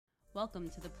Welcome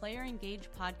to the Player Engage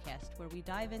podcast, where we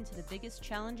dive into the biggest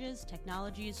challenges,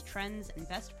 technologies, trends, and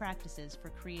best practices for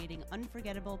creating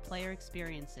unforgettable player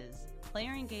experiences.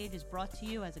 Player Engage is brought to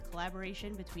you as a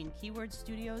collaboration between Keyword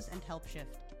Studios and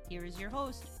HelpShift. Here is your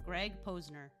host, Greg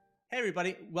Posner. Hey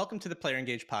everybody, welcome to the Player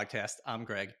Engage podcast. I'm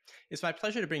Greg. It's my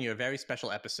pleasure to bring you a very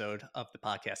special episode of the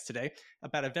podcast today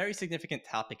about a very significant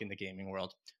topic in the gaming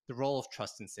world, the role of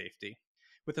trust and safety,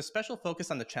 with a special focus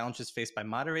on the challenges faced by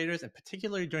moderators and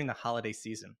particularly during the holiday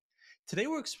season. Today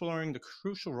we're exploring the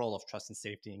crucial role of trust and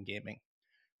safety in gaming.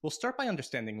 We'll start by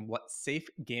understanding what safe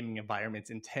gaming environments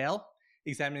entail,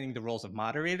 examining the roles of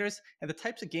moderators, and the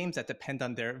types of games that depend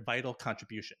on their vital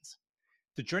contributions.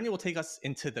 The journey will take us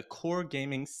into the core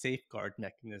gaming safeguard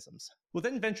mechanisms. We'll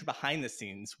then venture behind the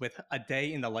scenes with a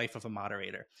day in the life of a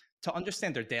moderator to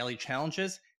understand their daily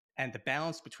challenges and the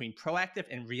balance between proactive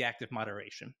and reactive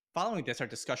moderation. Following this, our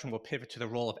discussion will pivot to the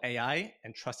role of AI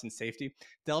and trust and safety,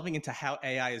 delving into how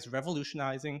AI is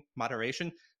revolutionizing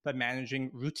moderation by managing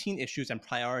routine issues and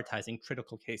prioritizing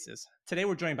critical cases. Today,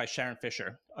 we're joined by Sharon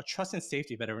Fisher, a trust and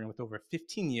safety veteran with over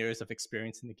 15 years of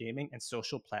experience in the gaming and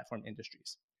social platform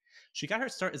industries. She got her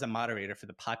start as a moderator for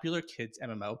the popular kids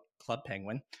MMO Club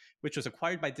Penguin, which was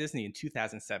acquired by Disney in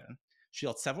 2007. She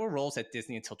held several roles at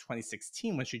Disney until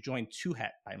 2016 when she joined Two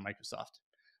Hat by Microsoft,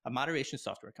 a moderation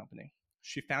software company.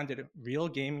 She founded Real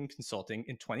Gaming Consulting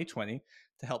in 2020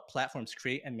 to help platforms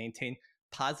create and maintain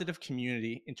positive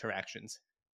community interactions.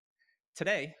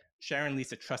 Today, Sharon leads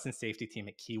the trust and safety team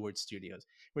at Keyword Studios,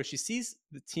 where she sees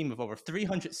the team of over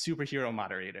 300 superhero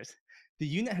moderators. The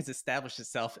unit has established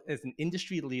itself as an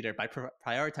industry leader by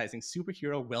prioritizing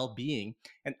superhero well-being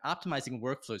and optimizing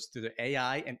workflows through their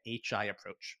AI and HI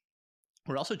approach.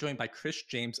 We're also joined by Chris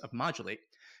James of Modulate.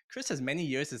 Chris has many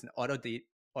years as an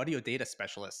audio data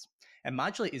specialist, and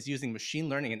Modulate is using machine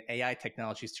learning and AI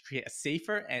technologies to create a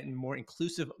safer and more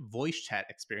inclusive voice chat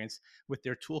experience with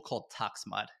their tool called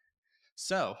ToxMod.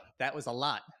 So that was a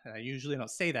lot. I usually don't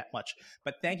say that much,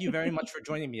 but thank you very much for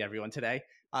joining me, everyone, today.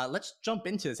 Let's jump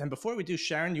into this. And before we do,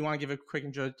 Sharon, you want to give a quick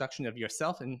introduction of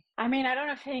yourself? I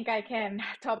don't think I can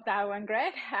top that one,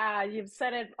 Greg. You've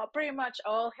said it pretty much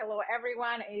all. Hello,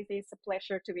 everyone. It is a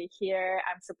pleasure to be here.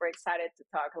 I'm super excited to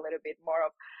talk a little bit more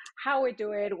of how we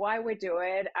do it, why we do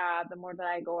it. The more that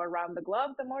I go around the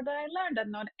globe, the more that I learn that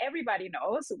not everybody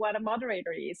knows what a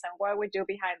moderator is and what we do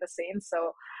behind the scenes.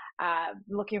 So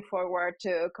looking forward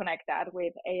to connect that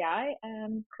with AI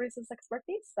and Chris's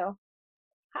expertise. So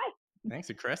hi.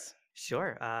 Thanks, Chris.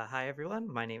 Sure. Hi, everyone.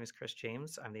 My name is Chris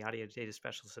James. I'm the audio data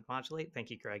specialist at Modulate. Thank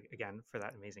you, Greg, again, for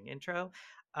that amazing intro.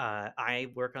 I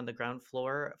work on the ground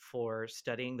floor for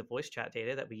studying the voice chat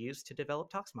data that we use to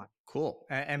develop ToxMod. Cool.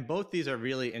 And both these are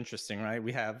really interesting, right?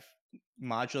 We have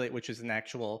Modulate, which is an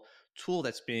actual tool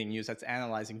that's being used that's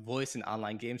analyzing voice in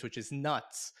online games, which is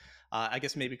nuts. I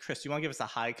guess maybe, Chris, you want to give us a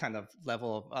high kind of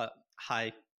level of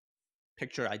high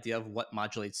picture idea of what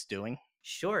Modulate's doing?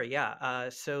 Sure, yeah.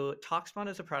 So ToxMod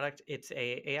is a product. It's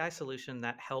a AI solution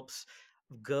that helps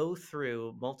go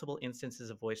through multiple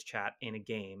instances of voice chat in a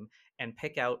game and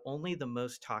pick out only the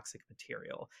most toxic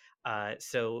material.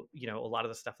 So, a lot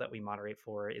of the stuff that we moderate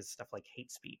for is stuff like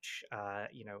hate speech,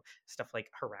 stuff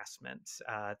like harassment,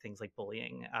 things like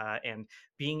bullying, and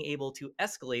being able to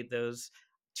escalate those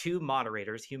to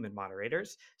moderators, human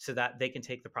moderators, so that they can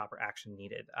take the proper action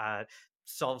needed.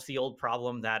 Solves the old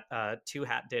problem that Two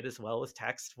Hat did as well with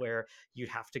text, where you'd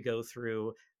have to go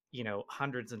through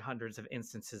hundreds and hundreds of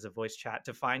instances of voice chat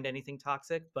to find anything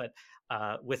toxic. But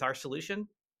with our solution,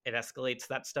 it escalates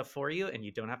that stuff for you and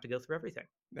you don't have to go through everything.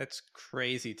 That's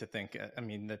crazy to think.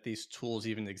 That these tools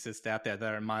even exist out there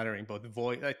that are monitoring both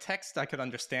voice, text. I could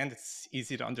understand. It's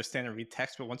easy to understand and read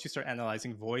text, but once you start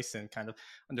analyzing voice and kind of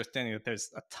understanding that there's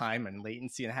a time and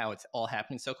latency and how it's all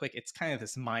happening so quick, it's kind of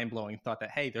this mind-blowing thought that,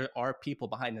 hey, there are people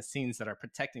behind the scenes that are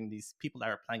protecting these people that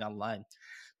are playing online.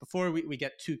 Before we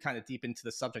get too kind of deep into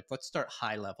the subject, let's start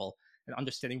high level and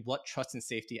understanding what trust and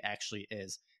safety actually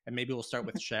is. And maybe we'll start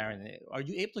with Sharon. Are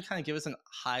you able to kind of give us a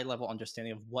high level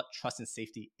understanding of what trust and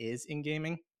safety is in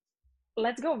gaming?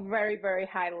 Let's go very, very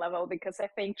high level, because I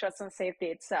think trust and safety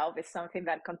itself is something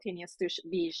that continues to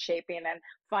be shaping and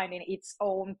finding its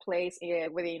own place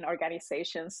within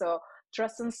organizations. So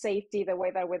trust and safety, the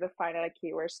way that we define it at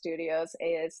Keyword Studios,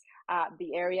 is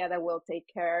the area that will take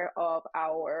care of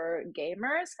our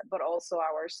gamers, but also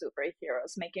our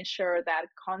superheroes, making sure that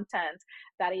content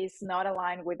that is not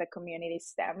aligned with the community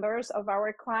standards of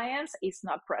our clients is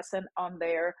not present on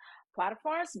their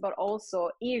platforms, but also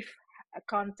if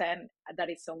content that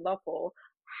is unlawful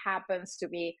happens to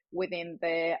be within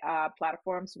the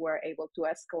platforms, we're able to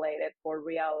escalate it for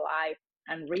real life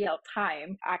and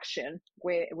real-time action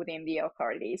within the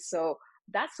authorities. So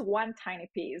that's one tiny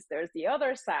piece. There's the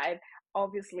other side,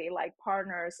 obviously, like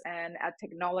partners and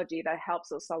technology that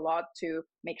helps us a lot to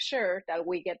make sure that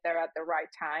we get there at the right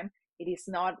time. It is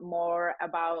not more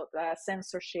about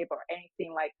censorship or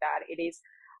anything like that. It is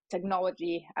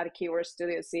technology at Keyword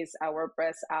Studios is our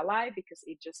best ally because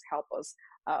it just helps us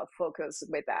focus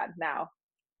with that. Now,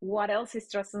 what else is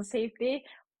trust and safety?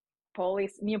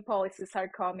 New policies are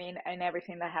coming and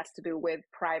everything that has to do with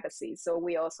privacy. So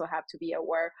we also have to be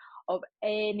aware of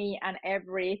any and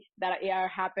every that are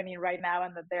happening right now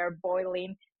and that they're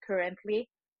boiling currently.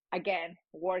 Again,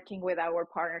 working with our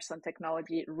partners on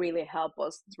technology really help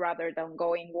us rather than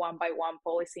going one by one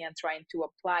policy and trying to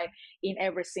apply in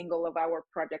every single of our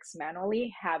projects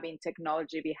manually. Having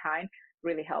technology behind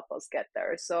really help us get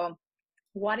there. So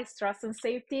what is trust and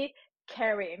safety?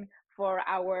 Caring for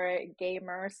our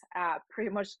gamers, pretty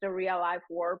much the real life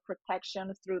world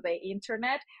protection through the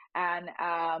internet, and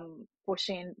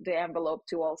pushing the envelope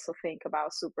to also think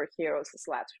about superheroes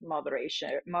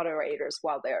 / moderators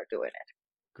while they are doing it.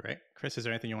 Great. Chris, is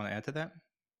there anything you want to add to that?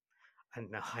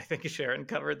 No, I think Sharon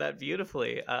covered that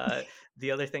beautifully.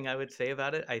 The other thing I would say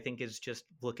about it, I think, is just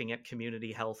looking at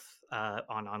community health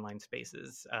on online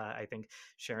spaces. I think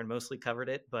Sharon mostly covered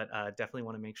it, but definitely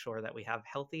want to make sure that we have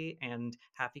healthy and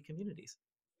happy communities.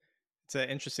 It's an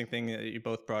interesting thing that you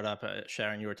both brought up.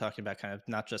 Sharon, you were talking about kind of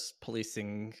not just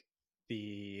policing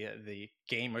the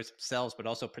gamers themselves, but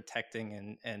also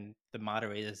protecting and the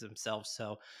moderators themselves.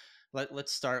 So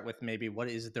let's start with maybe what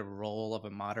is the role of a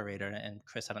moderator? And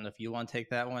Chris, I don't know if you want to take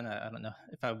that one. I don't know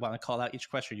if I want to call out each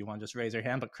question, you want to just raise your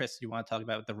hand. But Chris, you want to talk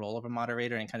about the role of a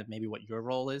moderator and kind of maybe what your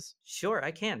role is? Sure,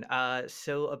 I can.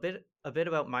 So a bit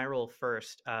about my role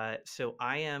first. So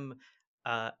I am,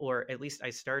 or at least I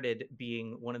started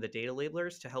being one of the data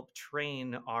labelers to help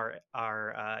train our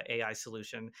AI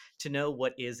solution to know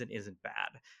what is and isn't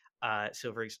bad.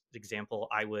 So for example,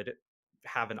 I would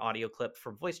have an audio clip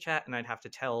from voice chat, and I'd have to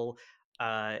tell,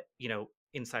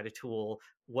 inside a tool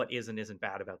what is and isn't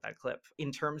bad about that clip.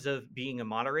 In terms of being a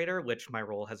moderator, which my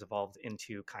role has evolved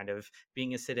into kind of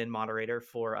being a sit-in moderator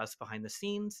for us behind the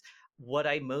scenes, what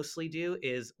I mostly do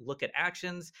is look at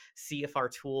actions, see if our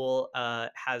tool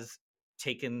has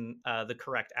taken the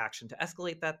correct action to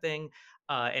escalate that thing,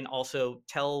 and also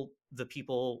tell the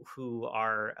people who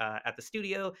are at the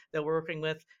studio that we're working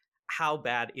with, how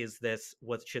bad is this?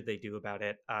 What should they do about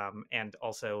it? And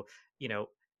also,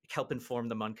 help inform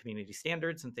them on community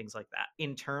standards and things like that.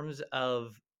 In terms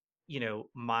of,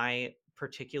 my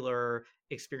particular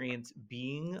experience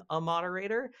being a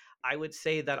moderator, I would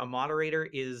say that a moderator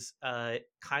is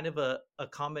kind of a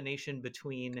combination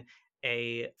between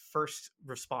a first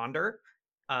responder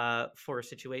for a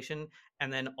situation,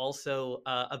 and then also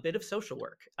a bit of social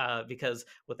work, because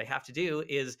what they have to do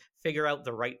is figure out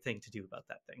the right thing to do about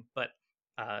that thing. But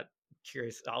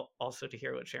curious also to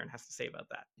hear what Sharon has to say about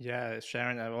that. Yeah,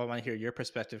 Sharon, I want to hear your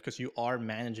perspective because you are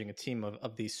managing a team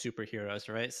of these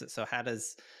superheroes, right? So how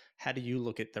do you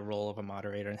look at the role of a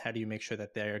moderator, and how do you make sure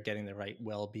that they're getting the right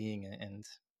well-being and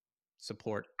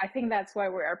support? I think that's why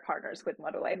we are partners with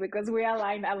Modulate, because we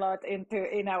align a lot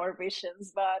in our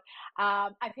visions. But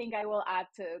I think I will add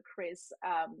to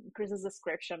Chris's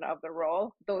description of the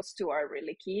role. Those two are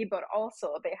really key, but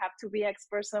also they have to be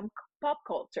experts on pop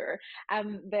culture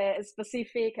and the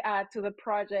specific to the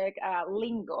project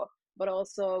lingo. But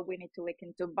also we need to look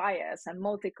into bias and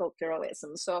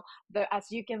multiculturalism. So as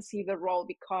you can see, the role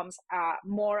becomes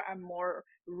more and more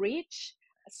rich.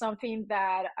 Something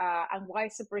that and why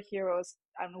superheroes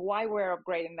and why we're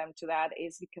upgrading them to that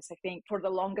is because I think for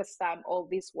the longest time all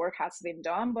this work has been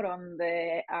done, but on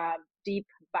the deep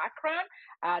background.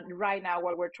 Right now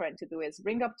what we're trying to do is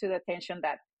bring up to the attention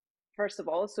that first of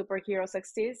all superheroes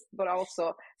exist, but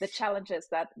also the challenges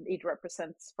that it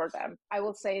represents for them. I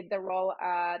will say the role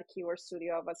at Keyword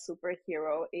Studio of a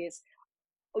superhero is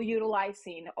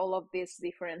utilizing all of these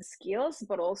different skills,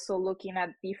 but also looking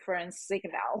at different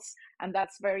signals. And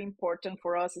that's very important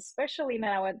for us, especially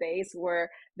nowadays,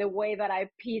 where the way that I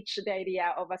pitch the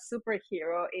idea of a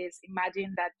superhero is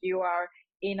imagine that you are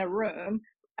in a room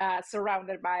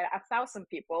surrounded by 1,000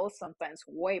 people, sometimes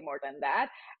way more than that,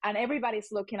 and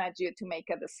everybody's looking at you to make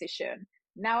a decision.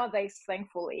 Nowadays,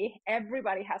 thankfully,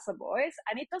 everybody has a voice,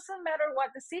 and it doesn't matter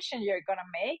what decision you're going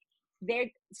to make.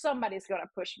 Somebody's going to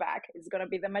push back. It's going to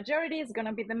be the majority, it's going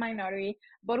to be the minority.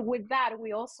 But with that,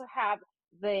 we also have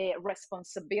the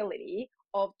responsibility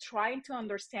of trying to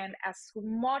understand as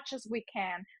much as we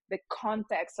can the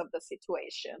context of the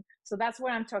situation. So that's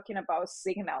where I'm talking about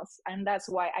signals. And that's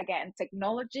why, again,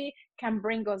 technology can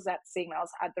bring us that signals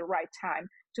at the right time.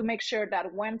 to make sure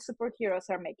that when superheroes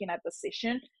are making a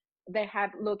decision, they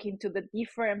have look into the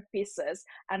different pieces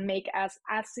and make as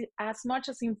much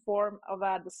as informed of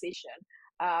a decision,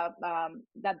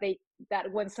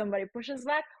 that when somebody pushes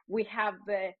back, we have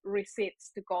the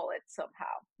receipts to call it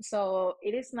somehow. So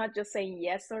it is not just saying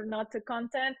yes or no to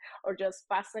content or just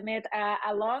passing it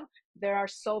along. There are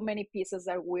so many pieces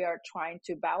that we are trying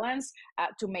to balance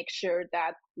to make sure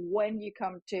that when you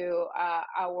come to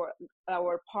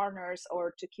our partners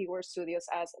or to Keyword Studios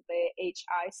as the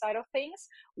HI side of things,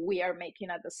 we are making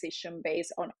a decision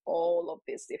based on all of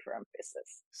these different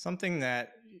pieces. Something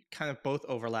that kind of both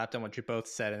overlapped on what you both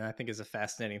said, and I think is a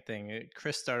fascinating thing.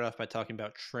 Chris started off by talking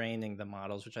about training the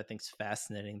models, which I think is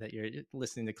fascinating, that you're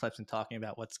listening to clips and talking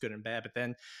about what's good and bad. But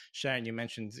then, Sharon, you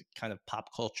mentioned kind of pop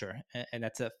culture, and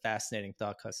that's a fascinating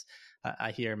thought, because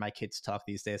I hear my kids talk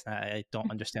these days, and I don't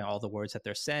understand all the words that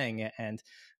they're saying. And,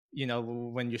 you know,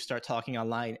 when you start talking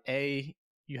online,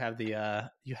 you have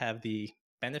the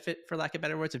benefit, for lack of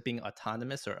better words, of being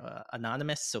autonomous or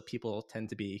anonymous. So people tend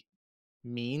to be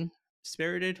mean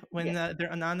spirited when they're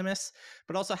anonymous.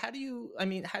 But also, how do you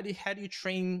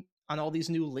train on all these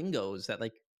new lingos that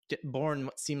like get born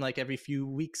what seem like every few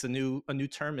weeks a new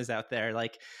term is out there?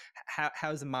 Like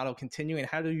how is the model continuing?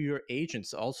 How do your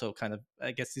agents also kind of,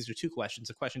 I guess these are two questions.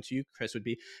 A question to you, Chris, would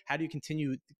be, how do you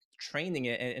continue training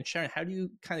it? And Sharon, how do you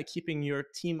kind of keeping your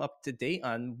team up to date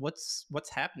on what's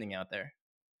happening out there?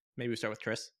 Maybe we start with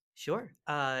Chris. Sure.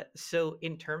 So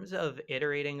in terms of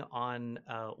iterating on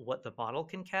what the model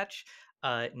can catch,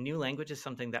 new language is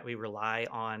something that we rely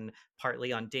on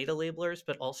partly on data labelers,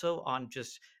 but also on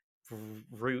just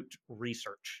root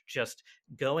research, just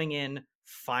going in,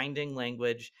 finding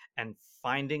language and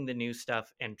finding the new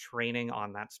stuff and training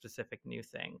on that specific new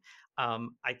thing.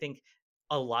 I think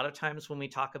a lot of times when we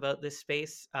talk about this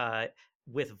space,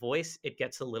 with voice, it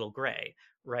gets a little gray,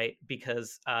 right?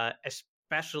 Because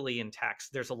especially in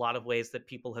text, there's a lot of ways that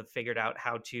people have figured out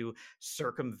how to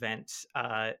circumvent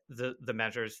the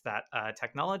measures that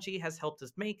technology has helped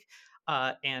us make.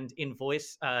 And in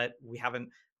voice, we haven't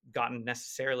gotten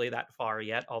necessarily that far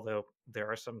yet, although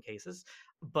there are some cases.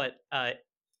 But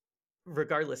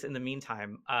regardless, in the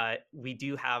meantime, we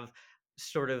do have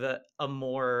sort of a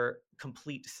more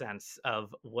complete sense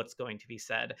of what's going to be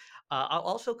said. I'll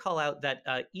also call out that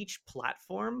each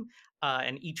platform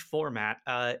and each format,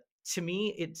 to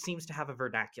me, it seems to have a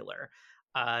vernacular.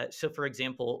 So, for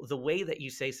example, the way that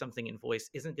you say something in voice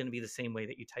isn't going to be the same way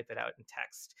that you type it out in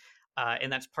text.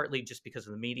 And that's partly just because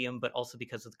of the medium, but also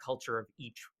because of the culture of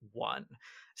each one.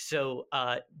 So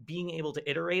being able to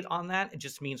iterate on that, it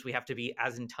just means we have to be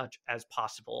as in touch as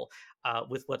possible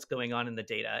with what's going on in the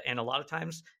data. And a lot of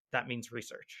times that means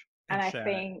research. And I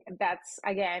think that's,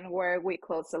 again, where we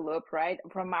close the loop, right?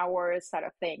 From our side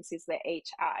of things is the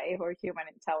HI, or human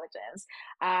intelligence.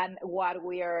 And what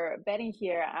we are betting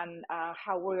here and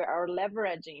how we are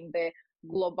leveraging the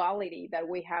globality that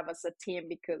we have as a team,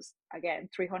 because, again,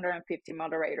 350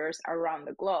 moderators around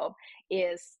the globe,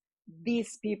 is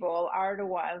these people are the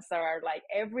ones that are like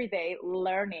every day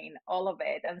learning all of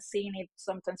it and seeing it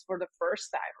sometimes for the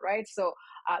first time, right? So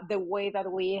the way that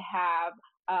we have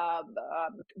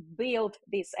build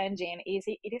this engine is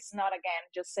it is not, again,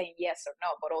 just saying yes or no,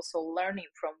 but also learning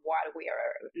from what we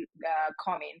are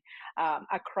coming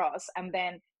across, and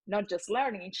then not just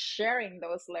learning, sharing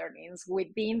those learnings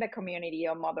within the community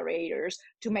of moderators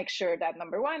to make sure that,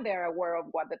 number one, they're aware of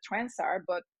what the trends are,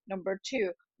 but number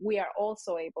two, we are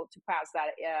also able to pass that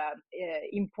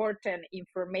important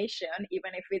information,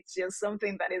 even if it's just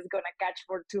something that is going to catch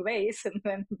for 2 days and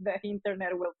then the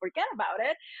internet will forget about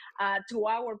it, to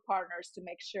our partners, to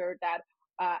make sure that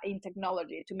in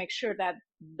technology, to make sure that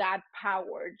that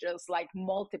power just like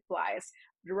multiplies,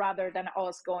 rather than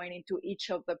us going into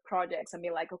each of the projects and be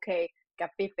like, okay,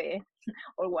 capife,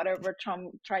 or whatever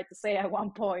Trump tried to say at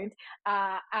one point,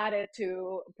 added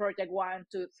to project 1,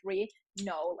 2, 3.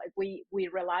 No, like we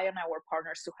rely on our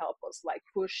partners to help us like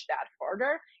push that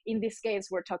further. In this case,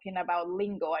 we're talking about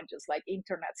lingo and just like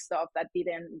internet stuff that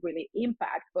didn't really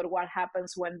impact. But what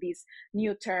happens when this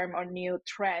new term or new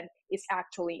trend is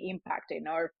actually impacting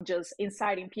or just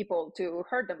inciting people to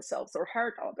hurt themselves or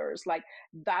hurt others? Like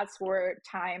that's where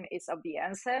time is of the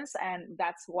essence. And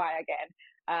that's why, again,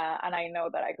 and I know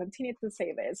that I continue to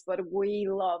say this, but we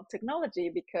love technology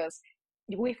because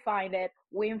we find it,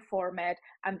 we inform it,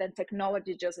 and then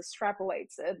technology just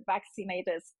extrapolates it,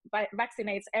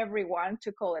 vaccinates everyone,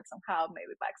 to call it somehow.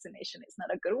 Maybe vaccination is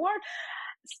not a good word,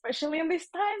 especially in these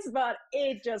times, but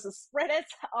it just spread it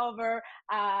over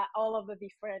all of the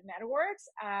different networks.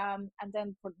 And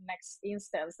then for the next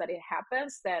instance that it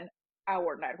happens, then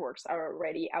our networks are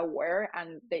already aware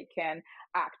and they can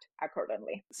act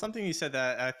accordingly. Something you said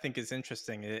that I think is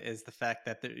interesting is the fact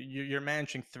that you're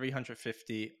managing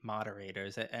 350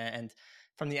 moderators. And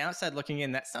from the outside looking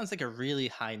in, that sounds like a really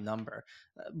high number.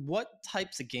 What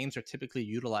types of games are typically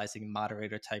utilizing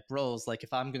moderator type roles? Like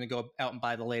if I'm going to go out and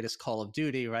buy the latest Call of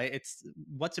Duty, right? It's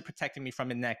what's it protecting me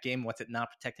from in that game? What's it not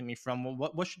protecting me from?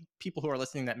 What should people who are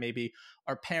listening that maybe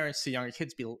are parents to younger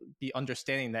kids be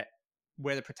understanding that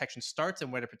where the protection starts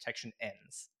and where the protection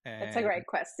ends? That's a great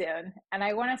question. And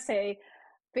I want to say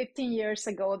 15 years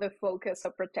ago, the focus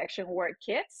of protection were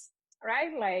kids,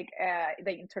 right? Like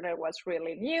the internet was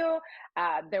really new.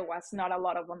 There was not a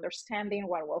lot of understanding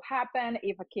what will happen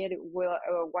if a kid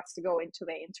was to go into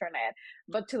the internet.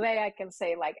 But today I can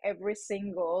say like every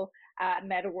single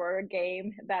network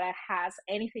game that has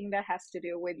anything that has to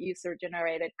do with user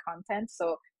generated content,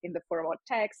 so in the form of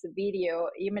text, video,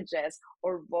 images,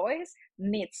 or voice,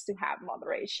 needs to have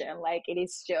moderation. Like it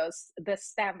is just the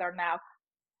standard now.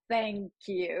 Thank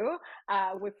you.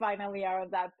 We finally are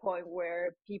at that point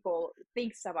where people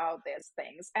thinks about these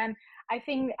things. And I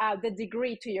think the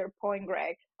degree, to your point,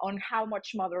 Greg, on how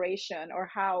much moderation or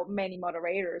how many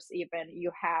moderators even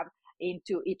you have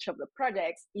into each of the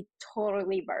projects, it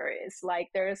totally varies. Like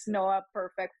there is no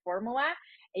perfect formula.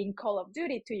 In Call of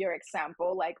Duty, to your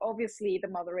example, like obviously the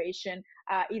moderation,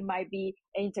 it might be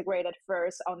integrated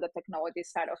first on the technology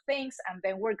side of things, and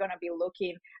then we're going to be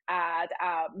looking at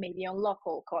maybe on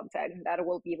local content. That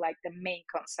will be like the main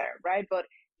concern, right? But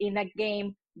in a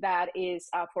game that is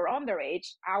for underage,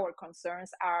 our concerns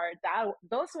are that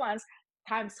those ones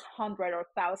times 100 or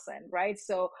 1,000, right?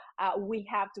 So we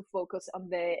have to focus on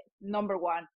the number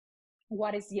one,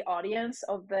 what is the audience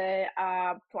of the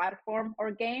platform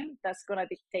or game. That's going to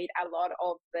dictate a lot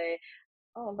of the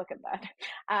look at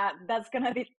that. That's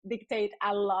going to dictate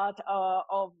a lot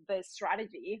of the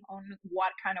strategy on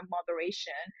what kind of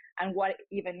moderation and what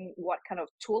kind of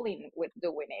tooling we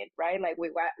do we need, right? Like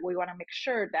we want to make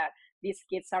sure that these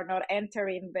kids are not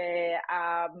entering the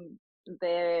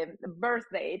birth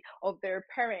date of their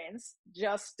parents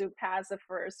just to pass the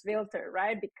first filter,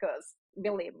 right? Because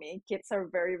believe me, kids are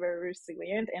very, very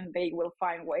resilient and they will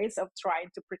find ways of trying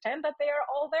to pretend that they are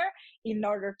older in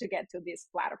order to get to these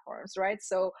platforms, right?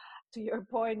 So to your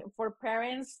point, for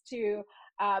parents to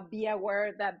be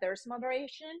aware that there's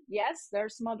moderation, yes,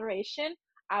 there's moderation.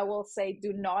 I will say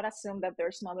do not assume that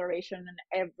there's moderation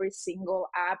in every single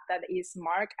app that is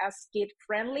marked as kid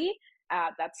friendly.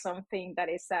 That's something that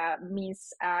is a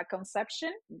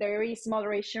misconception. There is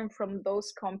moderation from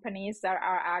those companies that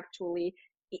are actually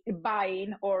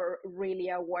buying or really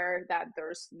aware that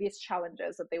there's these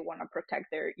challenges that they want to protect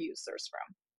their users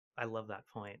from. I love that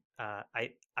point.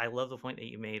 I love the point that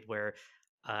you made where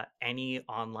any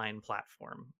online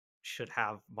platform should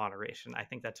have moderation. I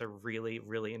think that's a really,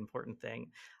 really important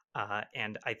thing.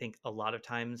 And I think a lot of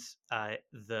times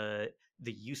the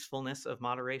usefulness of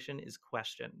moderation is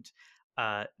questioned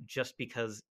just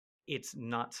because it's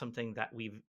not something that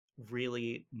we've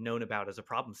really known about as a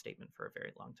problem statement for a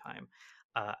very long time.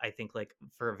 I think like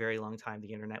for a very long time,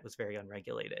 the internet was very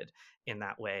unregulated in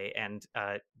that way. And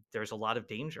there's a lot of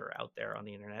danger out there on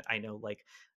the internet. I know like,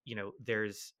 you know,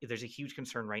 there's a huge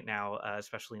concern right now,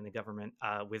 especially in the government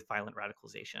with violent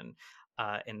radicalization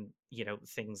and, you know,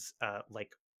 things like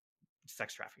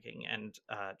sex trafficking and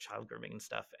child grooming and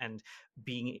stuff, and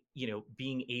being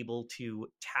able to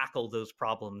tackle those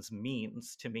problems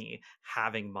means to me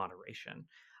having moderation,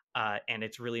 and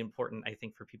it's really important, I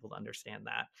think, for people to understand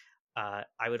that.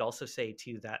 I would also say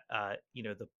too that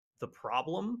the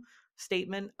problem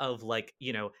statement of like,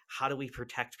 you know, how do we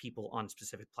protect people on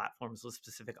specific platforms with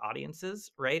specific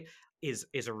audiences, right, is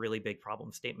a really big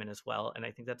problem statement as well. And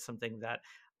I think that's something that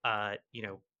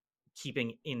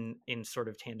keeping in sort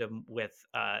of tandem with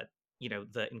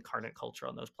the incarnate culture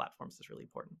on those platforms is really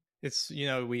important. It's, you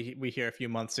know, we hear a few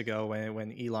months ago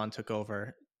when Elon took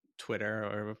over Twitter,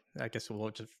 or I guess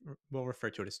we'll refer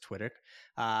to it as Twitter.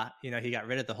 He got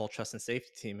rid of the whole trust and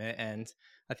safety team, and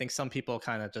I think some people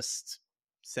kind of just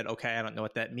said, okay, I don't know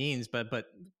what that means, but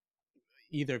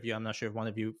either of you, I'm not sure if one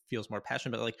of you feels more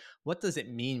passionate, but like, what does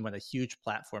it mean when a huge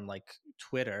platform like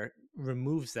Twitter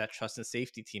removes that trust and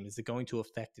safety team? Is it going to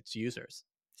affect its users?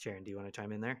 Sharon, do you want to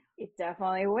chime in there? It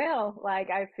definitely will. Like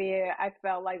I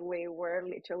felt like we were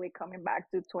literally coming back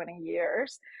to 20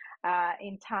 years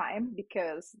in time,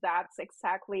 because that's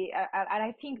exactly, and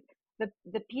I think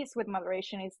the piece with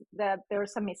moderation is that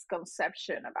there's a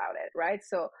misconception about it, right?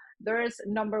 So there's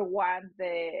number one,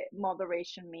 the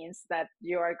moderation means that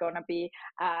you are going to be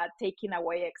taking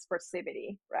away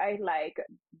expressivity, right? Like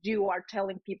you are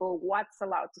telling people what's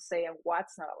allowed to say and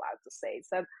what's not allowed to say.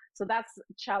 So that's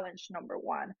challenge number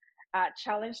one.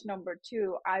 Challenge number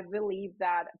two, I believe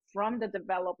that from the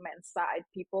development side,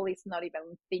 people is not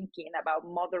even thinking about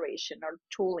moderation or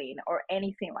tooling or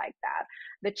anything like that.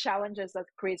 The challenges that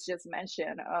Chris just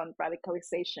mentioned on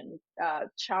radicalization,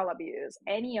 child abuse,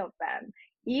 any of them,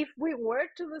 if we were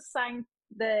to design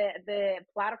the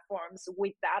platforms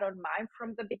with that on mind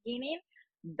from the beginning,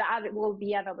 that will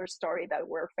be another story that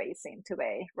we're facing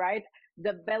today, right?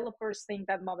 Developers think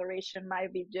that moderation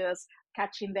might be just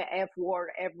catching the F word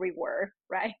everywhere,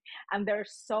 right? And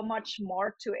there's so much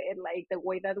more to it, like the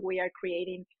way that we are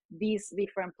creating these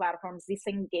different platforms, this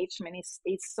engagement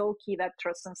is so key that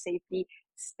trust and safety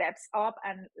steps up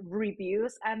and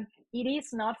reviews. And it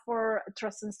is not for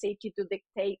trust and safety to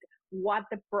dictate what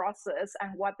the process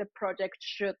and what the project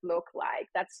should look like.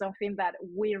 That's something that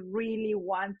we really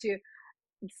want to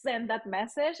send that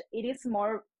message. It is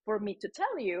more for me to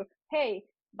tell you, hey,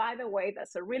 by the way,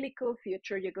 that's a really cool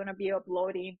feature. You're going to be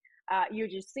uploading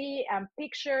UGC and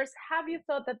pictures. Have you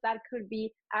thought that that could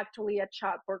be actually a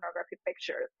child pornography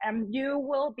picture? And you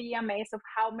will be amazed of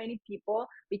how many people,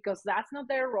 because that's not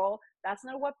their role, that's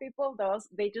not what people does.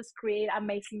 They just create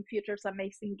amazing features,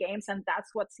 amazing games, and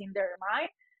that's what's in their mind.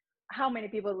 How many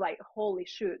people like, holy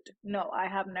shoot, no, I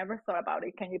have never thought about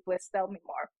it. Can you please tell me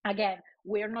more? Again,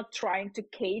 we're not trying to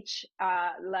cage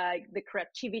like the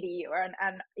creativity or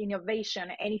an innovation,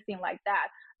 anything like that,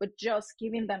 but just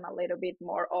giving them a little bit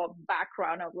more of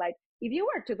background of like, if you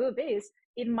were to do this,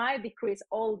 it might decrease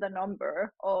all the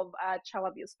number of child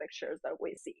abuse pictures that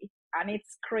we see. And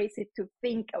it's crazy to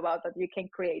think about that you can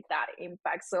create that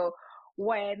impact. So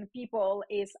when people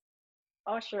is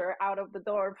usher out of the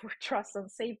door for trust and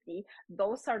safety,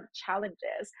 those are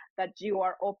challenges that you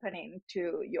are opening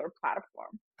to your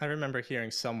platform. I remember hearing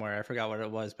somewhere, I forgot what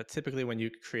it was, but typically when you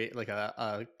create like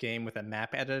a game with a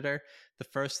map editor, the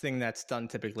first thing that's done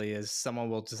typically is someone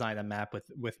will design a map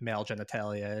with male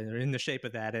genitalia in the shape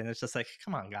of that. And it's just like,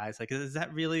 come on, guys, like, is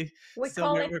that really We still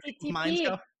call where it people's minds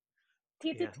go?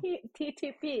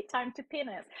 TTP, time to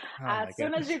penis. Oh As my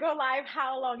soon as goodness. you go live,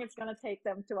 how long it's going to take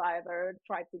them to either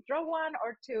try to draw one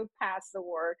or to pass the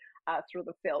word through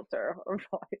the filter or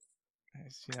voice.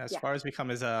 Yeah, as Yeah. far as we come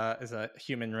as a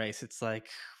human race, it's like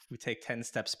we take 10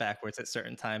 steps backwards at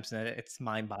certain times, and it's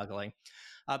mind-boggling.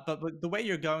 But the way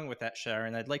you're going with that,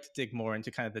 Sharon, I'd like to dig more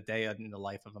into kind of the day in the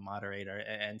life of a moderator.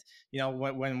 And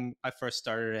when I first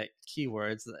started at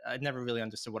Keywords, I never really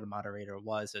understood what a moderator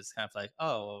was. It's kind of like,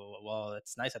 oh, well,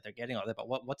 it's nice that they're getting all that, but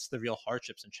what's the real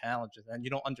hardships and challenges? And you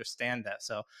don't understand that.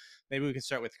 So maybe we can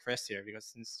start with Chris here, because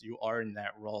since you are in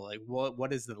that role, like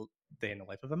what is the day in the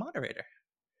life of a moderator?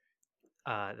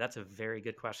 That's a very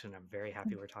good question. I'm very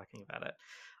happy we're talking about it.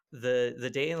 The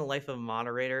day in the life of a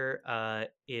moderator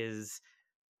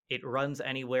it runs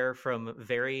anywhere from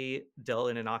very dull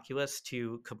and innocuous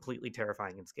to completely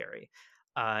terrifying and scary.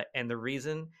 And the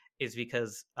reason is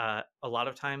because a lot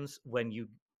of times when you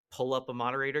pull up a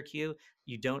moderator queue,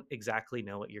 you don't exactly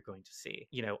know what you're going to see.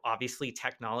 Obviously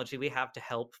technology we have to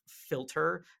help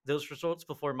filter those results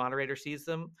before moderator sees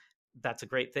them. That's a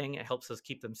great thing. It helps us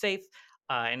keep them safe.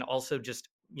 And also just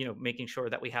making sure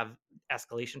that we have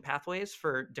escalation pathways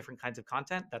for different kinds of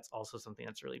content. That's also something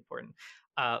that's really important.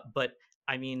 But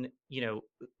I mean,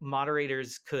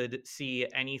 moderators could see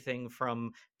anything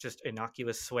from just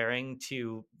innocuous swearing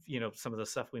to, some of the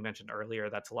stuff we mentioned earlier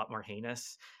that's a lot more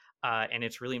heinous. And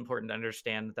it's really important to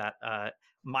understand that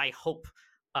my hope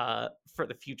for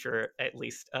the future, at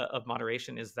least, of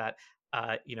moderation is that,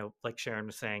 like Sharon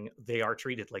was saying, they are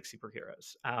treated like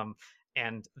superheroes.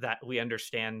 And that we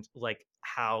understand like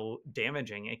how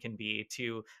damaging it can be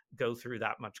to go through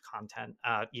that much content.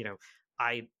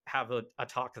 I have a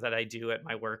talk that I do at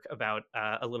my work about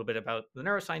a little bit about the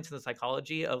neuroscience and the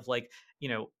psychology of like,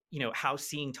 how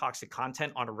seeing toxic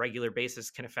content on a regular basis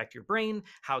can affect your brain,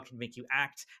 how it can make you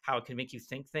act, how it can make you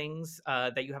think things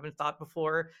that you haven't thought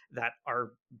before that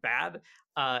are bad.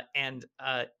 And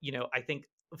I think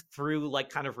through like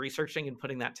kind of researching and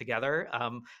putting that together,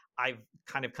 I've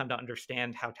kind of come to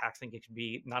understand how taxing it can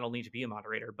be, not only to be a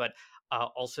moderator, but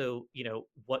also,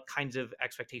 what kinds of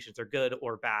expectations are good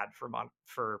or bad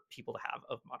for people to have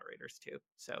of moderators too.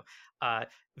 So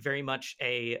very much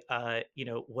a,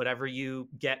 whatever you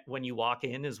get when you walk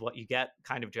in is what you get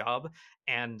kind of job.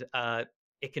 And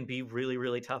it can be really,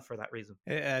 really tough for that reason.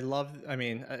 I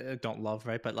don't love,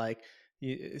 right? But like,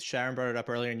 Sharon brought it up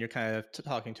earlier, and you're kind of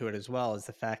talking to it as well, is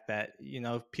the fact that,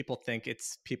 people think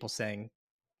it's people saying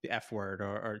the F word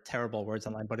or terrible words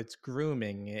online, but it's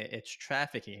grooming, it's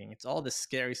trafficking, it's all this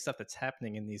scary stuff that's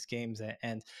happening in these games.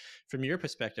 And from your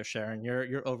perspective, Sharon,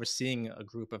 you're overseeing a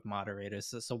group of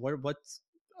moderators. So what's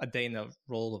a day in the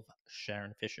role of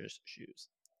Sharon Fisher's shoes?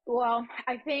 Well,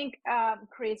 I think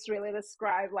Chris really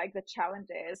described like the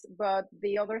challenges, but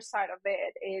the other side of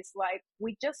it is like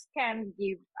we just can't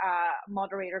give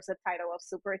moderators a title of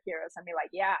superheroes and be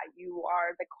like, yeah, you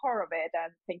are the core of it,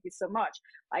 and thank you so much.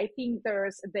 I think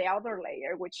there's the other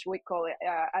layer, which we call it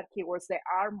at Keywords the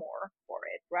armor for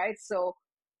it, right? So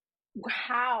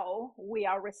how we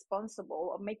are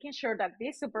responsible of making sure that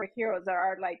these superheroes that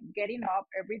are like getting up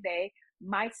every day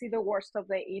might see the worst of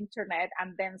the internet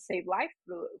and then save life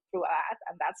through that,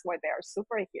 and that's why they are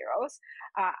superheroes.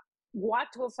 What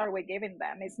tools are we giving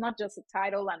them? It's not just a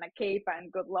title and a cape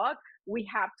and good luck. We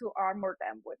have to armor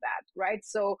them with that, right?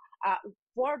 So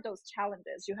for those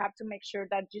challenges, you have to make sure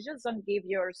that you just don't give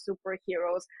your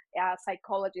superheroes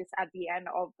psychologists at the end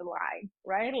of the line,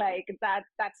 right? Like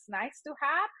that's nice to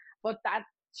have, but that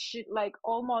should like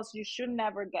almost you should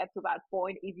never get to that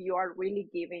point if you are really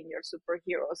giving your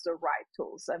superheroes the right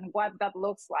tools. And what that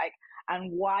looks like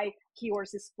and why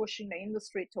Keywords is pushing the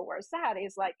industry towards that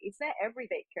is like it's the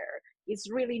everyday care.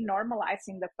 It's really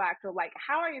normalizing the fact of like,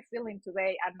 how are you feeling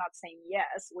today, and not saying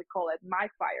yes. We call it my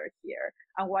fire here,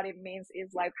 and what it means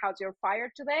is like, how's your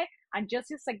fire today, and just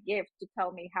use a gift to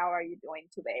tell me how are you doing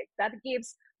today. That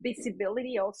gives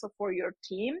visibility also for your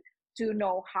team to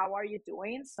know how are you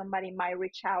doing. Somebody might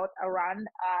reach out around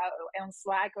on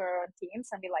Slack or on Teams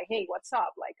and be like, hey, what's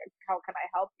up? Like, how can I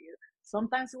help you?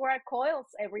 Sometimes we're at coils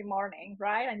every morning,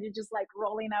 right? And you're just like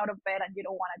rolling out of bed and you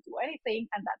don't want to do anything,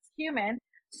 and that's human.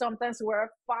 Sometimes we're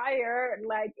fire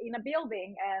like in a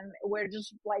building and we're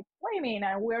just like flaming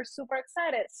and we're super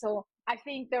excited. So I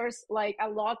think there's like a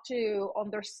lot to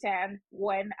understand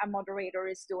when a moderator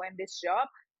is doing this job.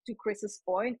 To Chris's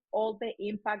point, all the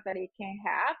impact that it can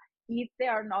have if they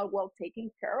are not well taken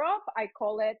care of. I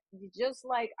call it just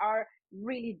like are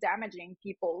really damaging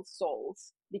people's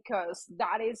souls, because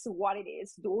that is what it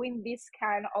is. Doing this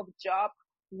kind of job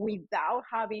without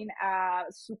having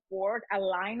support, a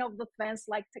line of defense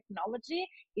like technology,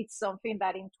 it's something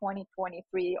that in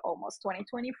 2023, almost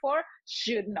 2024,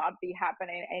 should not be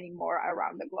happening anymore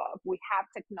around the globe. We have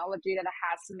technology that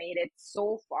has made it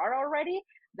so far already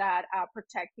that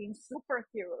protecting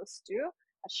superheroes too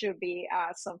should be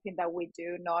something that we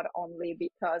do, not only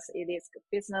because it is good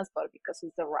business, but because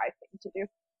it's the right thing to do.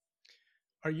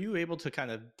 Are you able to kind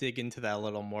of dig into that a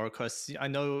little more? Because I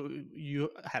know you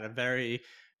had a very,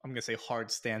 I'm going to say,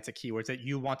 hard stance at Keywords that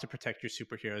you want to protect your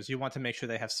superheroes. You want to make sure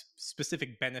they have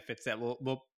specific benefits that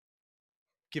will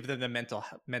give them the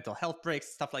mental health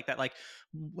breaks, stuff like that. Like,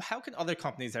 how can other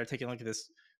companies that are taking a look at this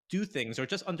do things, or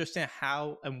just understand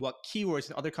how and what Keywords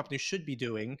and other companies should be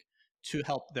doing to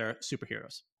help their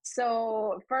superheroes?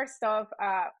 So first off,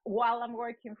 while I'm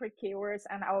working for Keywords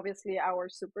and obviously our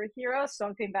superheroes,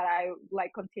 something that I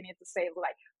like continue to say is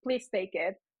like, please take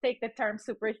the term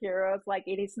superheroes. Like,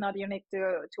 it is not unique to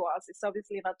us. It's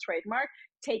obviously not trademark.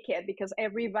 Take it, because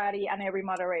everybody and every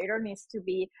moderator needs to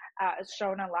be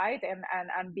shown a light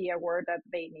and be aware that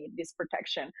they need this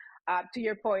protection. To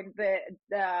your point, the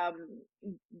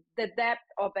depth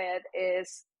of it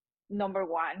is, number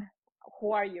one,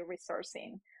 who are you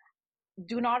resourcing?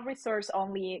 Do not resource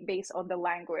only based on the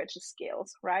language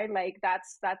skills, right? Like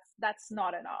that's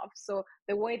not enough. So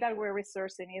the way that we're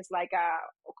resourcing is like a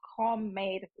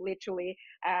homemade, literally,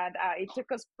 and it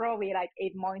took us probably like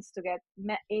 8 months to get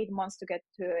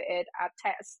to it, a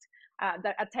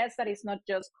test that is not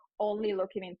just only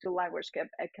looking into language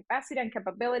capacity and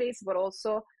capabilities, but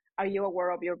also, are you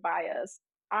aware of your bias?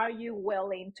 Are you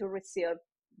willing to receive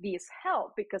this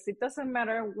help? Because it doesn't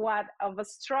matter what of a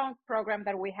strong program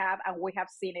that we have, and we have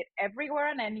seen it everywhere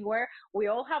and anywhere. We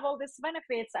all have all these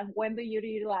benefits, and when do you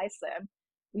utilize them?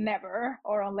 Never,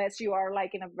 or unless you are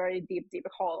like in a very deep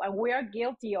hole, and we are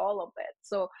guilty all of it.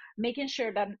 So making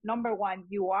sure that, number one,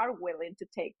 you are willing to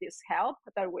take this help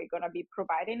that we're going to be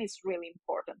providing is really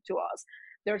important to us.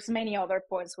 There's many other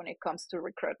points when it comes to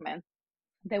recruitment.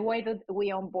 The way that we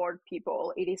onboard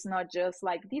people, it is not just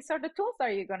like, these are the tools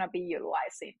that you're going to be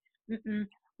utilizing.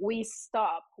 We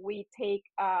stop, we take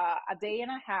a day and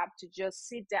a half to just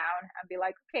sit down and be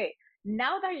like, okay,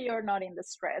 now that you're not in the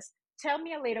stress, tell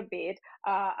me a little bit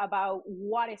about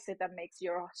what is it that makes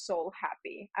your soul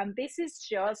happy. And this is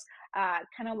just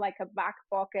kind of like a back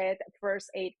pocket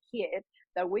first aid kit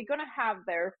that we're going to have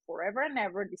there forever and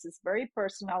ever. This is very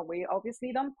personal. We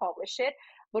obviously don't publish it,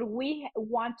 but we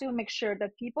want to make sure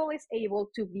that people is able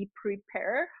to be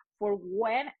prepared for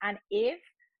when and if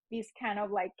these kind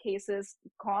of like cases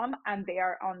come and they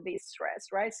are on this stress,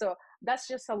 right? So that's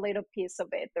just a little piece of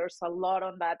it. There's a lot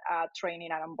on that training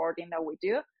and onboarding that we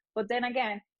do. But then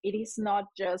again, it is not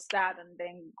just that and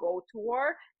then go to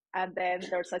work and then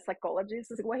there's a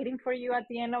psychologist waiting for you at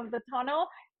the end of the tunnel.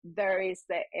 There is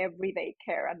the everyday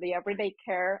care, and the everyday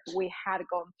care, we had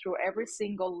gone through every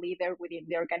single leader within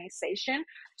the organization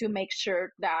to make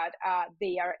sure that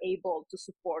they are able to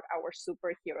support our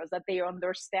superheroes, that they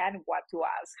understand what to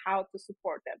ask, how to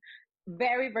support them.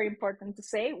 Very, very important to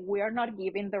say, we are not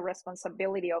giving the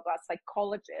responsibility of a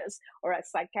psychologist or a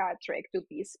psychiatric to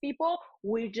these people.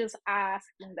 We're just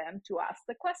asking them to ask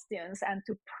the questions and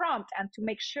to prompt and to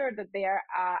make sure that they are,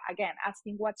 again,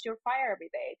 asking what's your fire every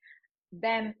day.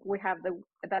 Then we have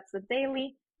that's the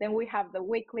daily. Then we have the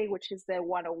weekly, which is the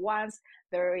one-on-ones.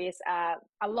 There is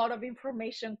a lot of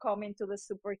information coming to the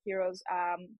superheroes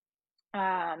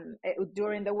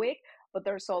during the week, but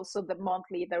there's also the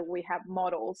monthly that we have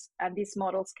models, and these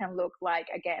models can look like,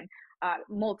 again,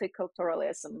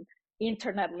 multiculturalism,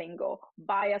 internet lingo,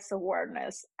 bias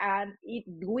awareness, and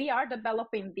we are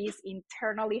developing these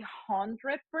internally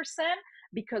 100%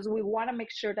 because we want to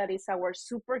make sure that it's our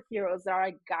superheroes that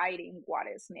are guiding what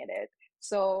is needed.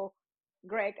 So,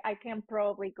 Greg, I can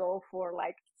probably go for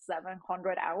like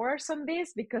 700 hours on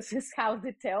this because it's how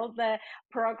detailed the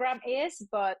program is,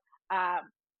 but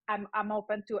I'm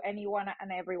open to anyone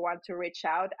and everyone to reach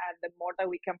out, and the more that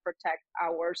we can protect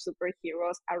our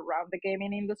superheroes around the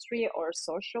gaming industry or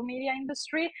social media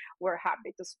industry, we're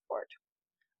happy to support.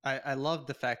 I love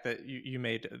the fact that you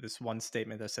made this one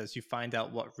statement that says you find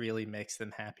out what really makes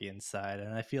them happy inside.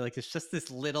 And I feel like it's just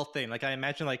this little thing. Like I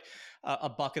imagine like a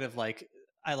bucket of like,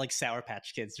 I like Sour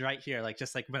Patch Kids right here. Like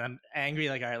just like when I'm angry,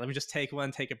 like, all right, let me just take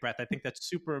one, take a breath. I think that's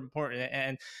super important.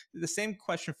 And the same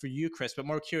question for you, Chris, but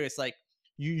more curious, like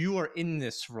you are in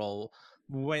this role.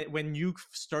 When you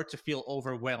start to feel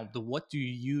overwhelmed, what do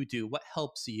you do? What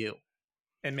helps you?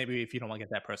 And maybe if you don't want to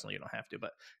get that personal, you don't have to,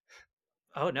 but.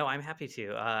 Oh no, I'm happy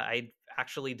to. I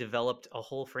actually developed a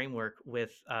whole framework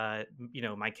with,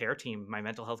 my care team, my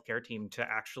mental health care team, to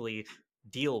actually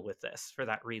deal with this for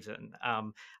that reason.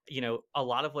 A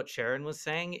lot of what Sharon was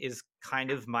saying is kind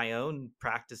of my own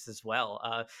practice as well.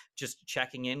 Just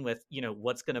checking in with,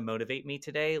 what's going to motivate me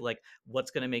today, like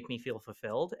what's going to make me feel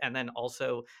fulfilled, and then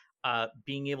also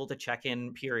being able to check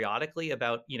in periodically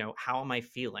about, how am I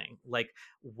feeling? Like,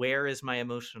 where is my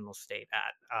emotional state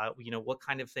at? What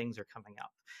kind of things are coming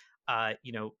up?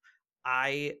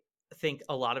 I think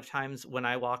a lot of times when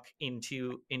I walk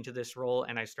into this role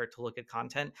and I start to look at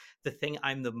content, the thing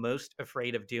I'm the most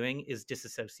afraid of doing is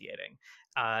disassociating.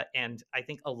 And I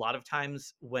think a lot of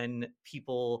times when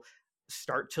people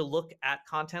start to look at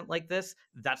content like this,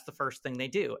 that's the first thing they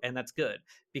do. And that's good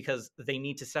because they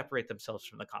need to separate themselves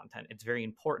from the content. It's very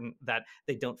important that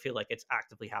they don't feel like it's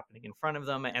actively happening in front of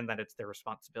them and that it's their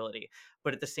responsibility.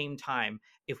 But at the same time,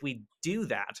 if we do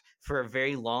that for a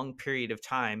very long period of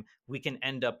time, we can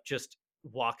end up just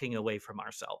walking away from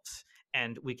ourselves,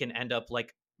 and we can end up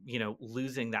like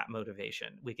losing that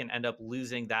motivation. We can end up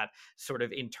losing that sort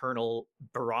of internal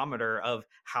barometer of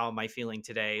how am I feeling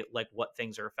today, like what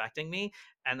things are affecting me.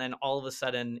 And then all of a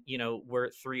sudden,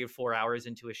 we're 3 or 4 hours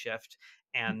into a shift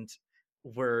and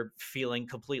we're feeling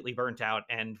completely burnt out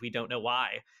and we don't know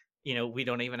why. We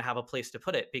don't even have a place to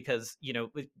put it because,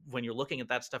 when you're looking at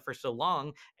that stuff for so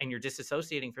long and you're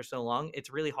disassociating for so long, it's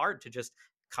really hard to just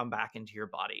come back into your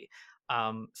body.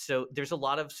 So there's a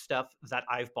lot of stuff that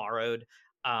I've borrowed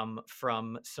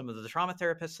from some of the trauma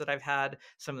therapists that I've had,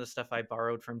 some of the stuff I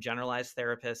borrowed from generalized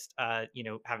therapists,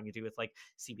 having to do with like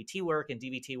CBT work and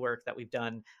DBT work that we've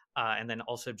done. And then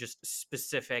also just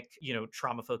specific,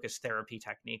 trauma focused therapy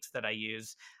techniques that I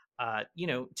use,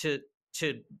 to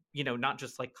not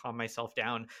just like calm myself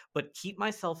down, but keep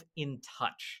myself in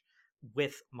touch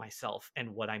with myself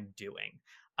and what I'm doing.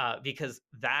 Because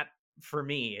that, for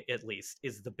me at least,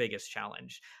 is the biggest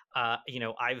challenge.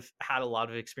 I've had a lot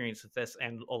of experience with this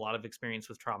and a lot of experience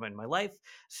with trauma in my life.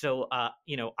 So,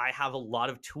 I have a lot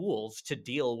of tools to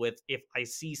deal with if I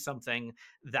see something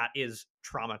that is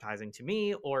traumatizing to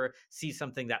me or see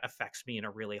something that affects me in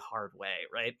a really hard way,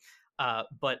 right?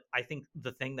 But I think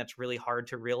the thing that's really hard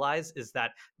to realize is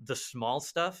that the small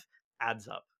stuff adds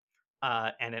up.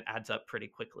 and it adds up pretty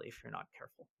quickly if you're not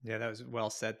careful. Yeah, that was well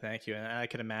said. Thank you. And I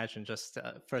can imagine just,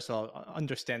 first of all,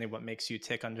 understanding what makes you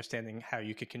tick, understanding how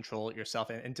you could control it yourself.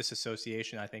 And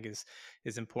disassociation, I think,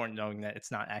 is important, knowing that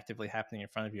it's not actively happening in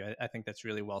front of you. I think that's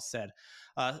really well said.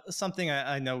 Something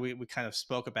I know we kind of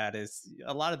spoke about is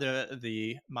a lot of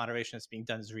the moderation that's being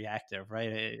done is reactive, right?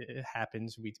 It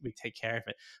happens, we take care of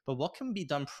it. But what can be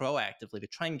done proactively to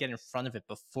try and get in front of it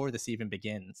before this even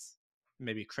begins?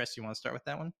 Maybe, Chris, you want to start with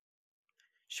that one?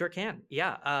 Sure can.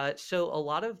 Yeah. So a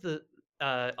lot of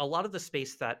the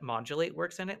space that Modulate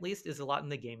works in, at least, is a lot in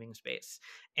the gaming space.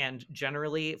 And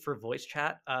generally for voice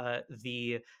chat,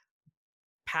 the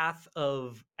path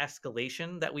of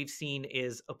escalation that we've seen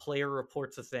is a player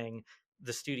reports a thing,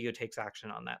 the studio takes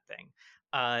action on that thing.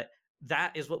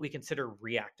 That is what we consider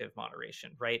reactive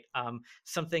moderation, right?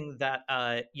 Something that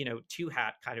Two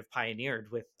Hat kind of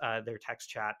pioneered with their text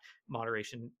chat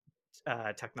moderation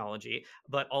technology,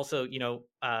 but also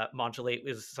Modulate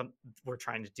we're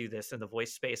trying to do this in the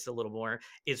voice space a little more,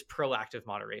 is proactive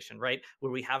moderation, right,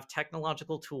 where we have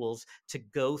technological tools to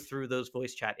go through those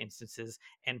voice chat instances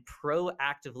and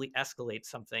proactively escalate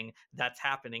something that's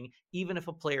happening, even if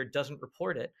a player doesn't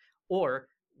report it, or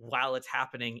while it's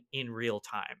happening in real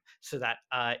time, so that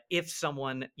if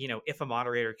a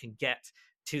moderator can get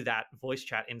to that voice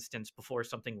chat instance before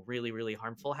something really, really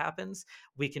harmful happens,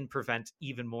 we can prevent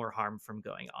even more harm from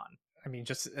going on. I mean,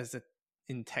 just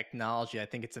in technology, I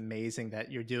think it's amazing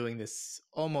that you're doing this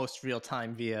almost real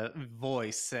time via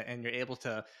voice, and you're able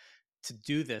to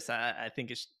do this. I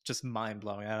think it's just mind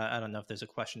blowing. I don't know if there's a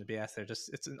question to be asked there.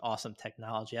 Just, it's an awesome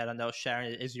technology. I don't know,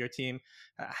 Sharon, is your team,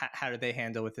 how do they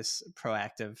handle with this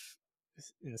proactive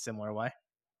in a similar way?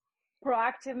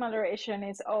 Proactive moderation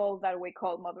is all that we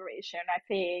call moderation. I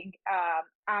think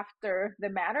after the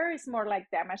matter is more like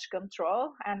damage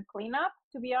control and cleanup,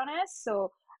 to be honest.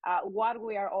 So what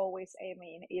we are always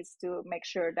aiming is to make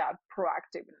sure that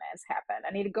proactiveness happen.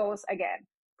 And it goes, again,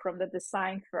 from the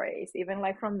design phase, even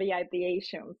like from the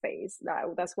ideation phase.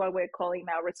 That's what we're calling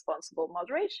now responsible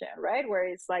moderation, right? Where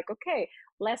it's like, okay,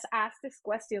 let's ask these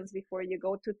questions before you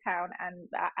go to town and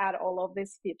add all of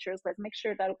these features. Let's make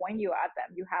sure that when you add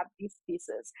them, you have these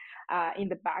pieces in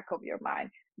the back of your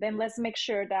mind. Then let's make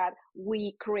sure that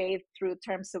we create through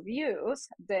terms of use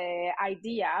the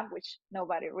idea, which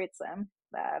nobody reads them,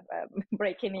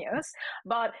 breaking news,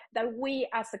 but that we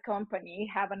as a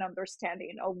company have an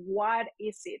understanding of what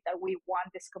is it that we want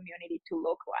this community to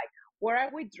look like. Where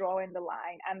are we drawing the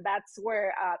line? And that's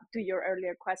where, to your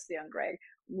earlier question, Greg,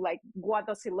 like, what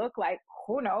does it look like?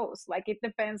 Who knows? Like, it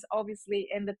depends, obviously,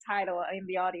 in the title, in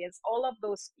the audience, all of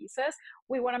those pieces.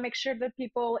 We want to make sure that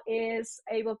people is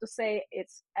able to say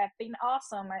it's effing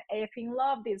awesome, I effing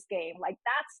love this game. Like,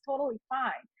 that's totally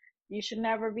fine. You should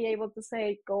never be able to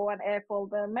say go and F all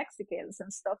the Mexicans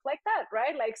and stuff like that,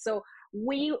 right? Like, so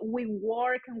we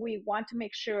work and we want to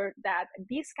make sure that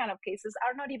these kind of cases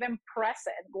are not even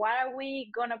present. Why are we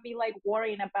gonna be like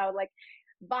worrying about like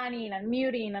banning and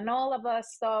muting and all of the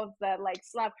stuff that like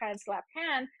slap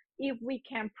hand if we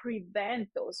can prevent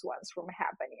those ones from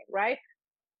happening, right?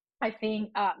 I think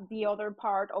the other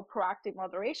part of proactive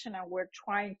moderation, and we're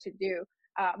trying to do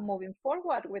moving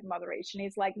forward with moderation,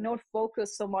 is like not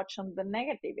focus so much on the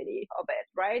negativity of it,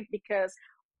 right? Because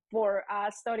for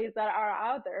studies that are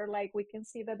out there, like we can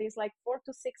see that it's like 4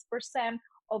 to 6%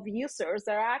 of users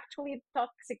that are actually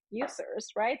toxic users,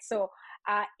 right? So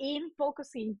in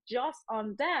focusing just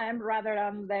on them rather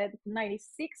than the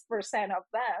 96% of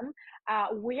them,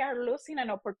 we are losing an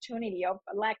opportunity of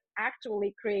like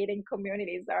actually creating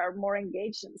communities that are more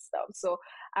engaged and stuff. So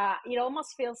it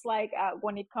almost feels like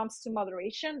when it comes to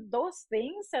moderation, those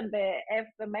things and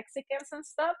the Mexicans and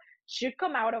stuff should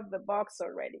come out of the box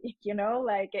already,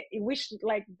 like we should,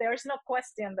 like, there's no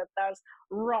question that that's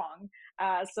wrong.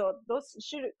 So those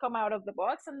should come out of the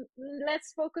box, and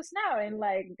let's focus now in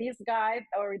like this guy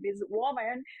or this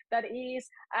woman that is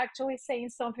actually saying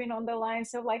something on the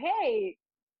lines of like, hey,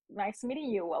 nice meeting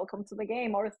you, welcome to the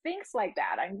game, or things like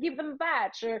that, and give them a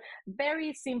badge, or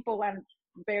very simple and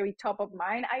very top of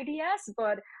mind ideas.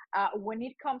 But when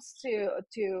it comes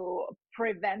to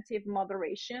preventive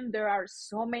moderation, there are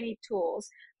so many tools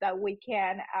that we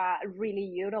can really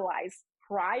utilize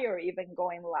prior even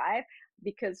going live,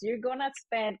 because you're gonna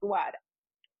spend what,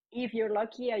 if you're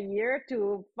lucky, a year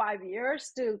to 5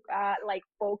 years to like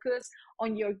focus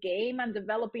on your game and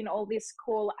developing all this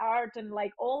cool art and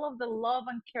like all of the love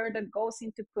and care that goes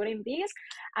into putting these,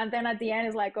 and then at the end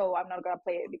it's like, oh, I'm not gonna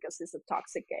play it because it's a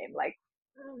toxic game. Like,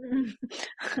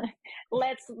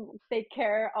 let's take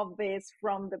care of this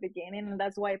from the beginning. And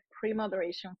that's why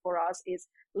pre-moderation for us is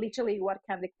literally what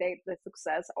can dictate the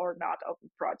success or not of the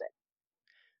project.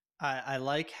 I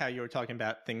like how you were talking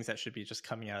about things that should be just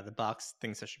coming out of the box,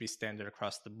 things that should be standard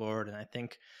across the board. And I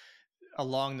think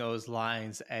along those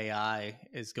lines, AI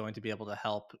is going to be able to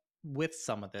help with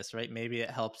some of this, right? Maybe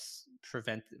it helps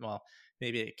prevent, well,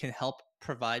 maybe it can help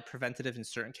provide preventative in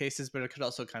certain cases, but it could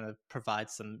also kind of provide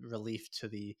some relief to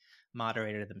the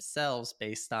moderator themselves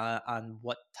based on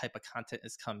what type of content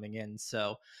is coming in.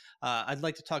 So I'd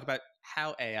like to talk about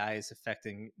how AI is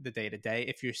affecting the day to day,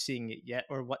 if you're seeing it yet,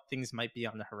 or what things might be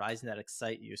on the horizon that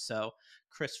excite you. So,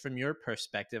 Chris, from your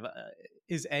perspective,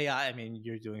 is AI, I mean,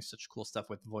 you're doing such cool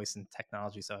stuff with voice and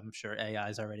technology, so I'm sure AI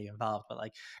is already involved, but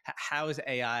like, how is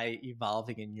AI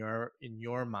evolving in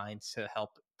your mind to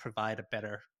help provide a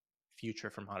better future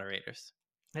for moderators?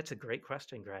 That's a great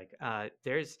question, Greg.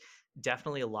 There's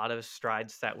definitely a lot of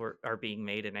strides that are being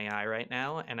made in AI right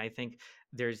now, and I think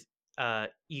there's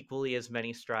equally as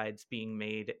many strides being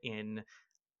made in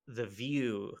the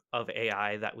view of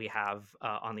AI that we have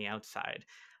on the outside.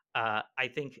 I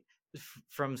think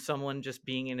from someone just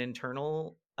being an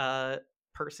internal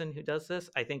person who does this,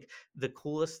 I think the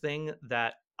coolest thing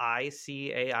that I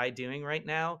see AI doing right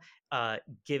now,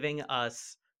 giving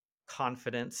us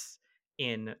confidence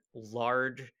in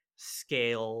large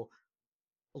scale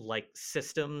like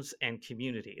systems and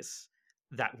communities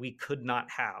that we could not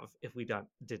have if we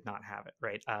did not have it,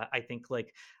 right? I think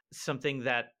like something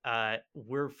that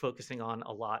we're focusing on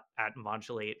a lot at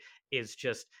Modulate is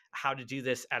just how to do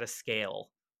this at a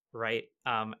scale, right?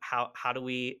 How do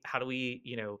we how do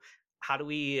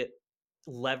we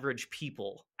leverage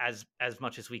people as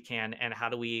much as we can, and how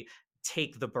do we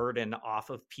take the burden off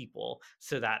of people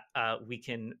so that we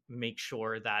can make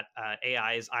sure that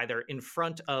AI is either in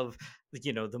front of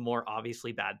the more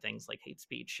obviously bad things like hate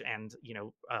speech and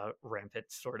rampant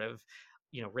sort of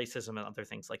racism and other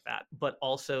things like that, but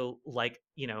also like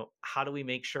how do we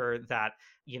make sure that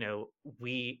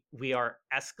we are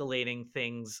escalating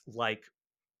things like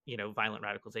violent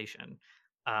radicalization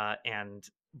and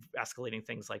escalating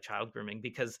things like child grooming,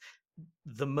 because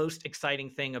the most exciting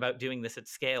thing about doing this at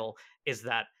scale is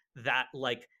that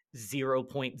like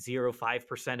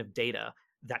 0.05% of data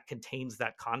that contains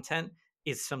that content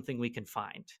is something we can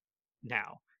find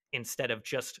now, instead of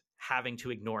just having to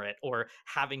ignore it or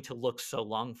having to look so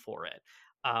long for it.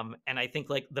 And I think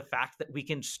like the fact that we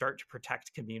can start to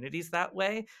protect communities that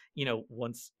way,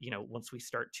 once we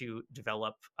start to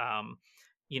develop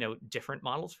different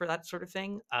models for that sort of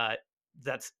thing,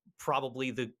 that's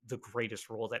probably the greatest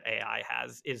role that AI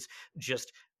has, is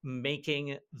just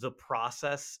making the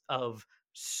process of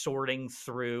sorting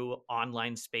through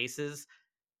online spaces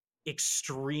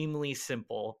extremely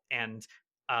simple and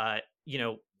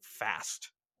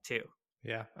fast too.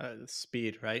 Yeah,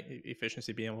 speed, right?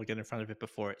 Efficiency, being able to get in front of it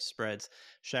before it spreads.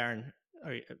 Sharon,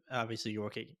 obviously you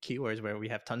work at Keywords where we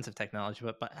have tons of technology,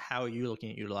 but how are you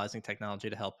looking at utilizing technology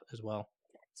to help as well?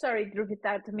 Sorry, repeat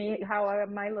that to me. How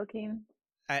am I looking?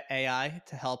 AI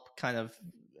to help kind of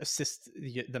assist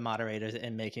the moderators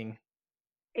in making.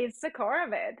 It's the core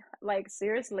of it. Like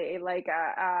seriously, like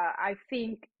I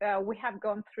think we have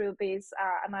gone through this,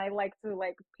 and I like to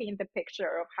like paint the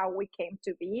picture of how we came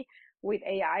to be with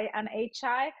AI and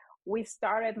HI. We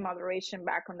started moderation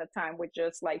back on the time with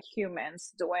just like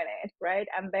humans doing it, right?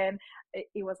 And then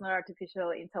it was not artificial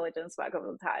intelligence back on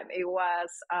the time. It was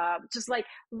just like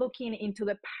looking into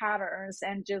the patterns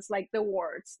and just like the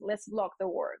words. Let's block the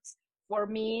words. For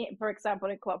me, for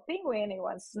example, in Club Penguin, it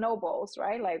was snowballs,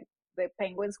 right? Like the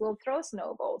penguins will throw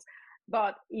snowballs.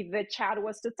 But if the chat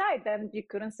was too tight, then you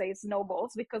couldn't say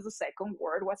snowballs because the second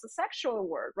word was a sexual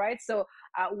word, right? So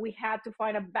we had to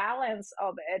find a balance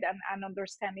of it and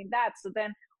understanding that. So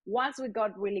then once we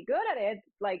got really good at it,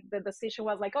 like the decision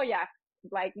was like, oh yeah,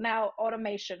 like now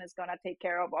automation is going to take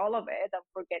care of all of it and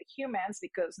forget humans,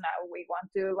 because now we want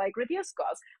to like reduce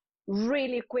costs.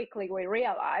 Really quickly we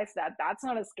realized that that's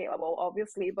not as scalable,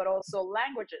 obviously, but also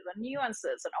languages and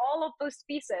nuances and all of those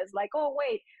pieces, like, oh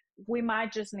wait, we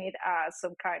might just need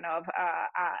some kind of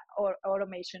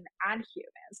automation and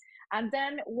humans. And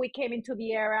then we came into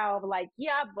the era of like,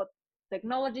 yeah, but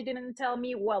technology didn't tell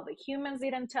me, well, the humans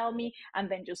didn't tell me,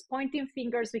 and then just pointing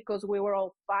fingers because we were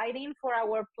all fighting for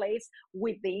our place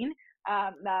within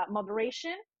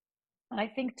moderation. And I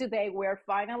think today we're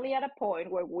finally at a point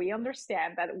where we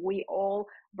understand that we all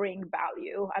bring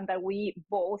value and that we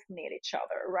both need each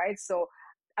other, right? So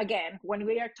again, when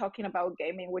we are talking about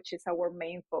gaming, which is our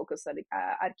main focus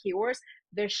at Keywords,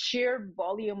 the sheer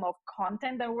volume of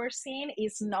content that we're seeing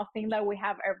is nothing that we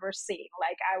have ever seen.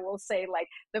 Like I will say, like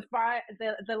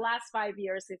the last 5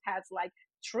 years, it has like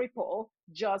triple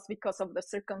just because of the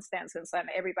circumstances and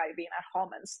everybody being at home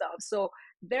and stuff. So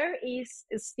there is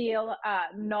still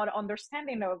not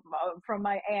understanding of from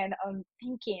my end on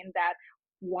thinking that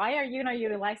why are you not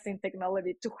utilizing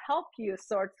technology to help you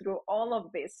sort through all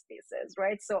of these pieces,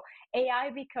 right? So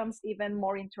AI becomes even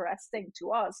more interesting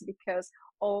to us because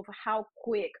of how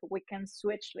quick we can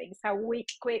switch things, how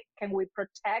quick can we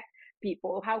protect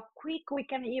people, how quick we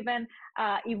can even,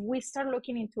 if we start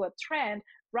looking into a trend,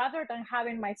 rather than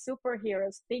having my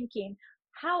superheroes thinking,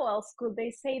 how else could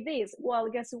they say this? Well,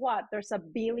 guess what? There's a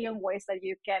billion ways that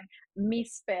you can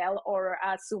misspell or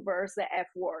subvert the F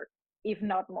word, if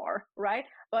not more, right?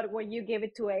 But when you give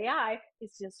it to AI,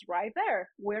 it's just right there.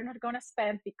 We're not going to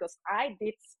spend, because I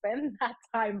did spend that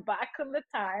time back on the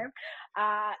time,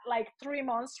 like 3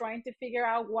 months trying to figure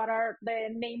out what are the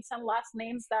names and last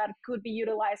names that could be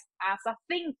utilized as a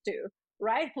thing too,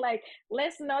 right? Like,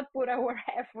 let's not put our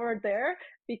effort there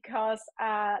because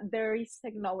there is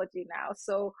technology now.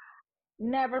 So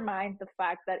never mind the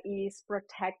fact that it is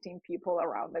protecting people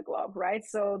around the globe, right?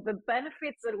 So the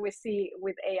benefits that we see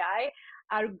with AI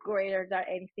are greater than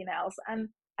anything else. And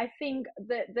I think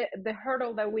the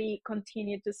hurdle that we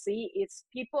continue to see is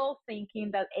people thinking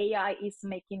that AI is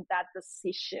making that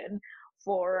decision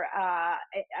for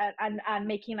and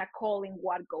making a call in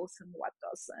what goes and what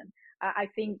doesn't. I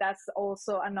think that's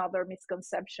also another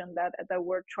misconception that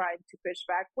we're trying to push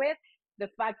back with. The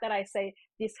fact that I say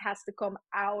this has to come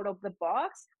out of the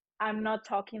box, I'm not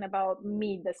talking about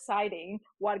me deciding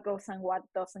what goes and what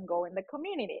doesn't go in the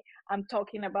community. I'm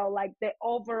talking about like the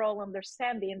overall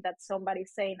understanding that somebody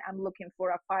saying, I'm looking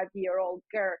for a 5-year-old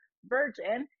girl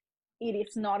virgin, it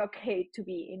is not okay to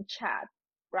be in chat,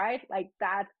 right? Like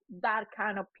that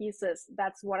kind of pieces,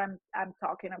 that's what I'm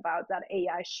talking about, that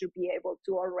AI should be able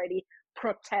to already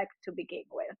protect to begin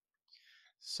with.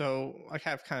 So I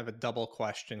have kind of a double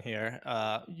question here.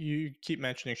 You keep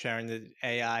mentioning, Sharon, the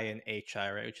AI and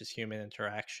HI, right, which is human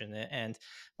interaction. And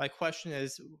my question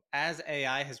is, as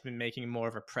AI has been making more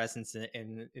of a presence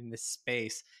in this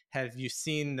space, have you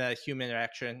seen the human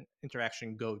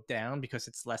interaction go down because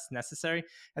it's less necessary?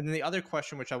 And then the other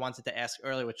question, which I wanted to ask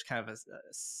earlier, which kind of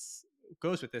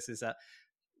goes with this, is that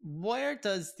where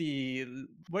does the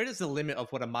limit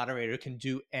of what a moderator can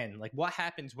do end? Like, what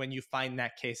happens when you find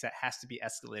that case that has to be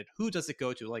escalated? Who does it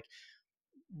go to? Like,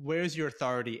 where's your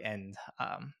authority end?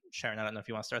 Sharon, I don't know if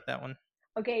you want to start that one.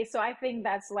 Okay, so I think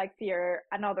that's like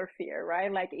another fear,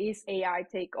 right? Like, is AI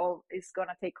is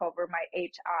gonna take over my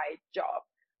HI job,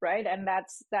 right? And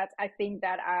that's I think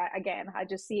that again, I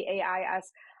just see AI as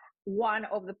one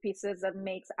of the pieces that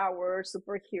makes our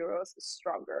superheroes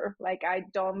stronger. Like, I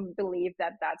don't believe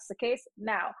that that's the case.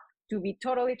 Now, to be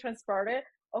totally transparent,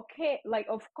 okay, like,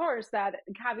 of course that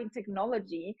having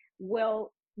technology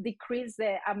will decrease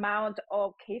the amount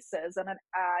of cases and a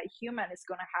human is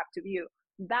going to have to view.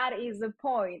 That is the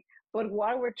point. But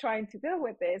what we're trying to do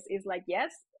with this is like,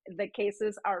 yes, the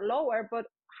cases are lower, but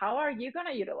how are you going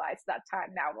to utilize that time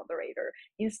now, moderator?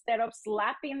 Instead of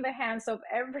slapping the hands of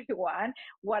everyone,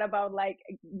 what about like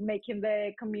making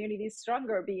the community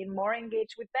stronger, being more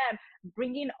engaged with them,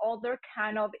 bringing other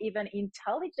kind of even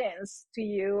intelligence to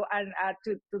you and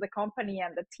to the company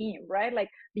and the team, right? Like,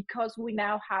 because we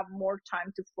now have more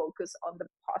time to focus on the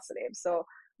positive. So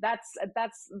that's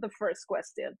the first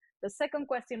question. The second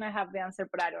question, I have the answer,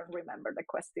 but I don't remember the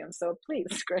question. So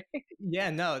please, Greg. Yeah,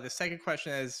 no, the second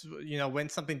question is, when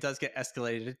something does get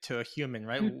escalated to a human,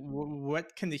 right?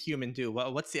 What can the human do?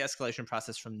 What's the escalation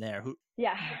process from there?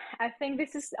 Yeah, I think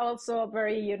this is also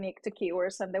very unique to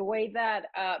Keywords, and the way that,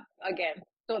 again,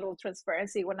 total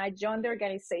transparency, when I joined the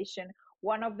organization,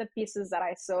 one of the pieces that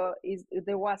I saw is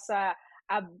there was a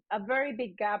very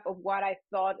big gap of what I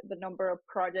thought the number of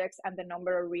projects and the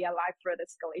number of real life threat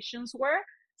escalations were.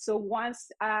 So once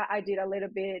I did a little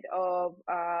bit of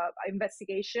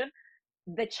investigation,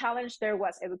 the challenge there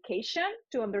was education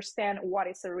to understand what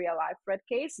is a real life threat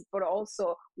case, but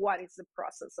also what is the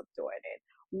process of doing it.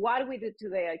 What we do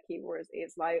today at Keywords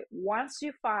is like, once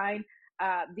you find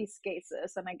these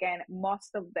cases, and again,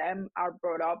 most of them are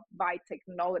brought up by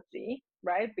technology,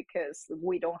 right? Because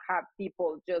we don't have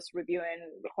people just reviewing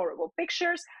horrible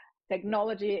pictures.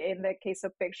 Technology, in the case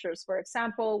of pictures, for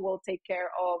example, will take care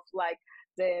of like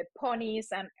the ponies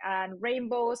and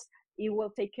rainbows. It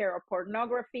will take care of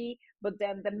pornography, but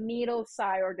then the middle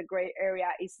side or the gray area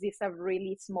is this a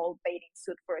really small bathing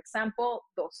suit, for example.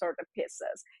 Those are the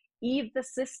pieces. if the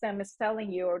system is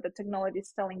telling you, or the technology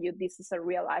is telling you, this is a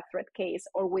real life threat case,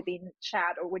 or within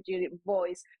chat or with your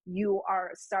voice, you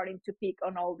are starting to pick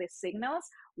on all these signals,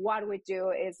 what we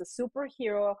do is a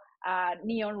superhero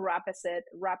neon wraps it,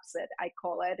 I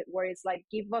call it, where it's like,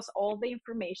 give us all the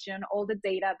information, all the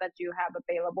data that you have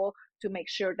available to make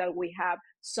sure that we have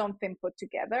something put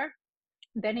together.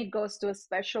 Then it goes to a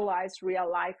specialized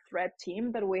real life threat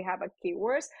team that we have at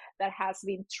Keywords that has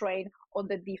been trained on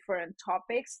the different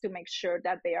topics to make sure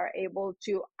that they are able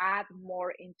to add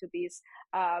more into this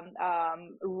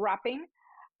wrapping,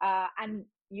 and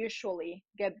usually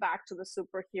get back to the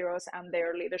superheroes and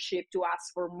their leadership to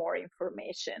ask for more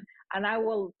information. And I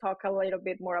will talk a little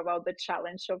bit more about the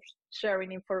challenge of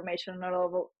sharing information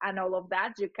and all of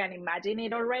that. You can imagine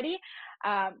it already.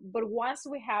 But once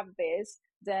we have this,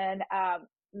 then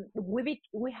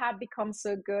we have become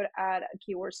so good at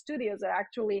Keyword Studios that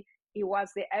actually it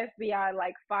was the FBI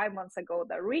like 5 months ago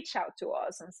that reached out to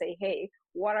us and say, hey,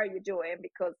 what are you doing?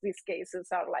 Because these cases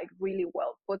are like really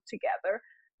well put together,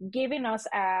 giving us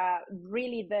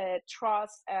really the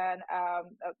trust, and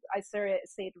I say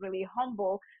it really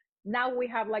humble. Now we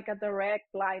have like a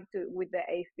direct line with the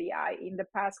FBI. In the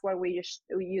past, what we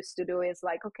used to do is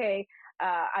like, okay,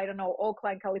 I don't know,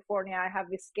 Oakland, California, I have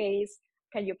this case.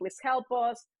 Can you please help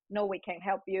us? No, we can't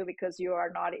help you because you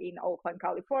are not in Oakland,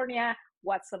 California.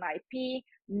 What's an IP?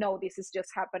 No, this is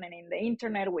just happening in the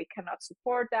internet. We cannot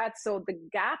support that. So the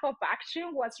gap of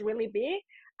action was really big.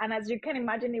 And as you can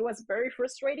imagine, it was very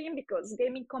frustrating because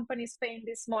gaming companies paying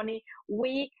this money.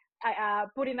 We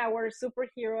putting our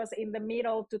superheroes in the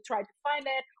middle to try to find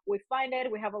it. We find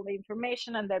it, we have all the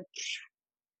information, and then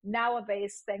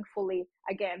nowadays, thankfully,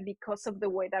 again, because of the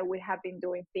way that we have been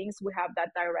doing things, we have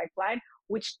that direct line,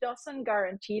 which doesn't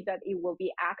guarantee that it will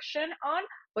be action on,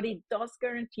 but it does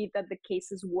guarantee that the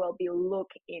cases will be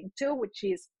looked into, which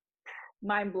is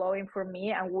mind-blowing for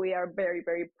me. And we are very,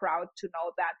 very proud to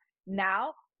know that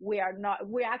now we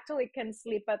actually can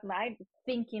sleep at night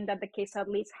thinking that the case at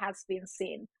least has been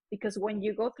seen. Because when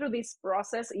you go through this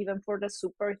process, even for the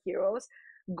superheroes,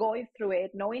 going through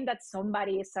it, knowing that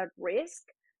somebody is at risk,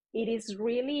 it is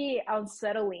really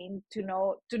unsettling to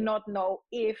not know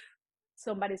if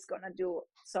somebody's going to do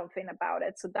something about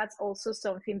it. So that's also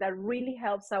something that really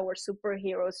helps our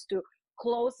superheroes to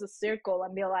close the circle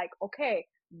and be like, okay,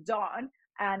 done.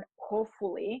 And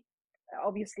hopefully,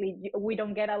 obviously, we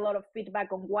don't get a lot of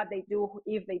feedback on what they do,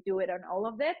 if they do it, and all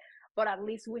of that. But at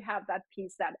least we have that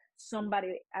piece that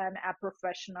somebody and a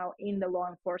professional in the law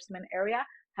enforcement area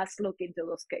has looked into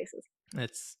those cases.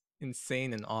 It's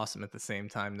insane and awesome at the same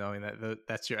time, knowing that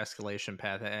that's your escalation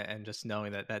path, and just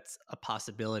knowing that that's a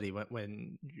possibility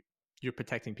when you're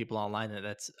protecting people online, and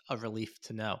that's a relief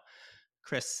to know.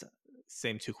 Chris,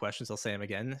 same two questions. I'll say them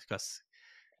again because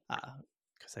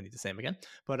I need to say them again.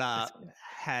 But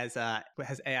has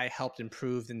AI helped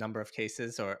improve the number of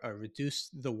cases or reduce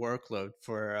the workload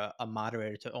for a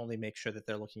moderator to only make sure that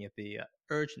they're looking at the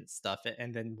urgent stuff?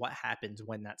 And then what happens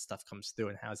when that stuff comes through,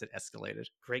 and how is it escalated?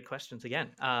 Great questions again.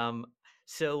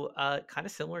 So kind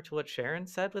of similar to what Sharon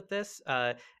said with this,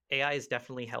 AI has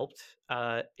definitely helped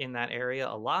in that area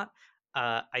a lot.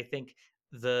 I think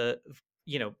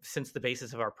since the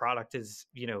basis of our product is,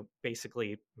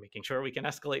 basically making sure we can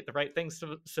escalate the right things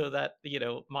so that,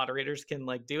 moderators can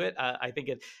like do it. I think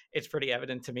it's pretty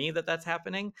evident to me that that's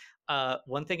happening.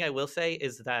 One thing I will say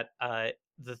is that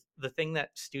the thing that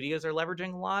studios are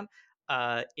leveraging a lot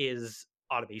is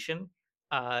automation.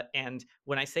 And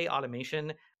when I say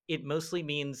automation, it mostly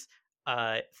means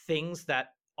things that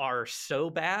are so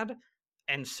bad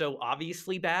and so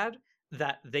obviously bad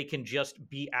that they can just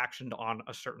be actioned on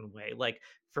a certain way. Like,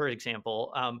 for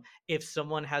example, if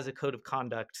someone has a code of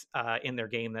conduct in their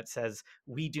game that says,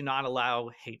 we do not allow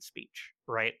hate speech,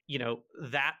 right?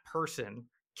 That person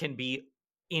can be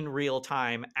in real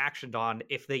time actioned on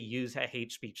if they use a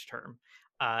hate speech term.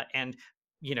 And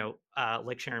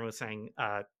like Sharon was saying,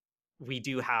 we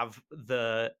do have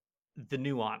the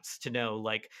nuance to know,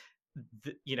 like,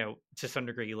 to some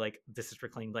degree, like, this is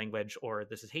reclaimed language or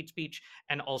this is hate speech,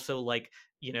 and also like,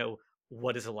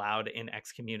 what is allowed in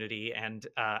X community, and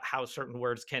how certain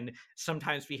words can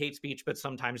sometimes be hate speech, but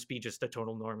sometimes be just a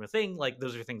total normal thing. Like,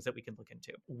 those are things that we can look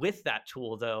into. With that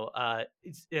tool, though,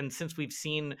 and since we've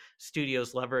seen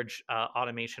studios leverage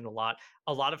automation a lot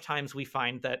of times we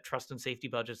find that trust and safety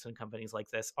budgets in companies like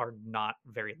this are not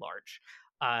very large.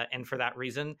 And for that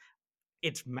reason,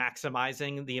 it's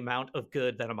maximizing the amount of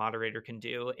good that a moderator can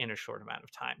do in a short amount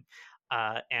of time.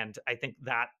 And I think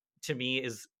that, to me,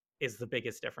 is the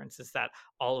biggest difference, is that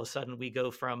all of a sudden we go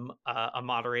from a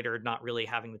moderator not really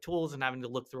having the tools and having to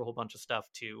look through a whole bunch of stuff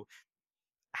to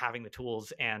having the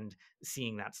tools and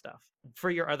seeing that stuff.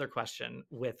 For your other question,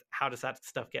 with how does that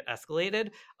stuff get escalated,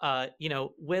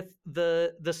 with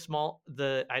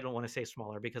the I don't want to say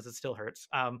smaller because it still hurts,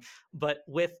 but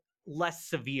with less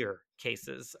severe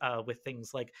cases, with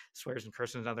things like swears and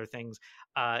curses and other things,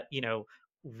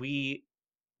 we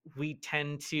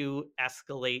tend to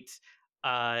escalate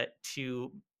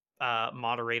to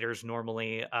moderators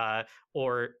normally,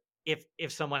 or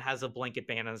if someone has a blanket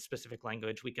ban on a specific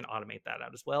language, we can automate that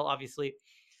out as well, obviously.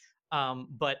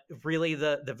 But really,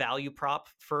 the value prop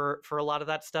for a lot of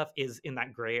that stuff is in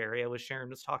that gray area, which Sharon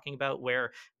was talking about,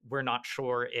 where we're not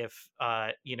sure if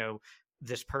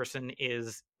this person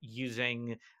is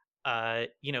using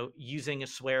using a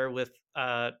swear with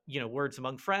words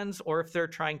among friends, or if they're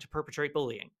trying to perpetrate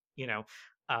bullying.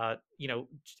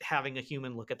 Having a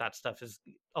human look at that stuff is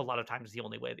a lot of times the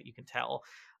only way that you can tell.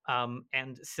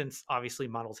 And since obviously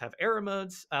models have error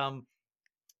modes,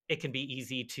 it can be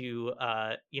easy to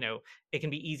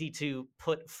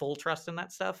put full trust in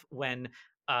that stuff when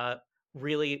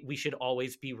really we should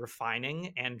always be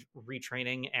refining and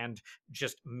retraining and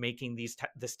just making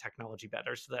this technology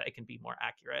better so that it can be more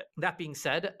accurate. That being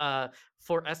said,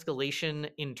 for escalation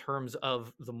in terms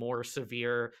of the more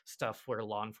severe stuff where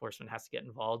law enforcement has to get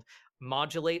involved,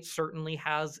 Modulate certainly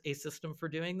has a system for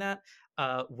doing that.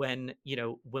 When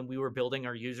we were building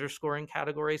our user scoring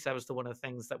categories, that was one of the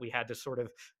things that we had to sort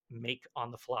of make on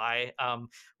the fly.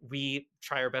 We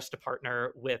try our best to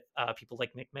partner with people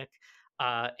like NCMEC,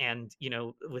 and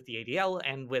with the ADL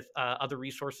and with other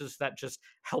resources that just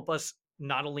help us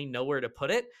not only know where to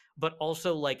put it, but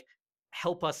also like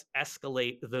help us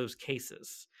escalate those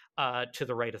cases to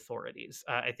the right authorities.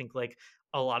 I think like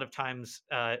a lot of times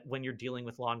when you're dealing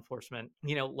with law enforcement,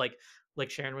 like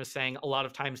Sharon was saying, a lot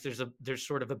of times there's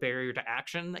sort of a barrier to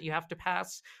action that you have to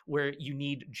pass, where you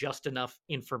need just enough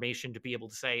information to be able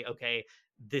to say, okay,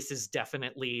 this is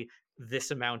definitely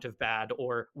this amount of bad,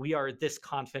 or we are this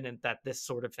confident that this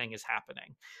sort of thing is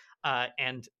happening.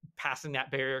 And passing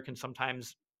that barrier can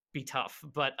sometimes be tough,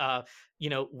 but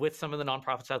with some of the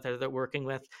nonprofits out there that we're working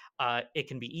with, it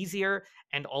can be easier.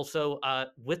 And also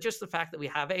with just the fact that we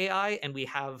have AI and we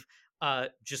have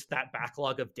just that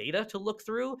backlog of data to look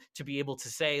through to be able to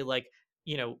say, like,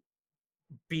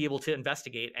 be able to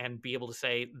investigate and be able to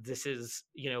say this is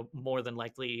more than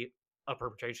likely a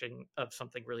perpetration of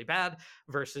something really bad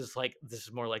versus like this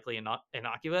is more likely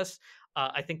innocuous.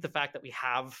 I think the fact that we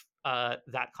have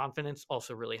that confidence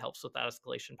also really helps with that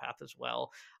escalation path as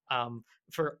well.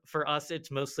 For us,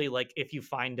 it's mostly like if you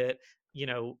find it,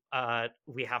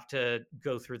 we have to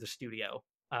go through the studio,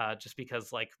 just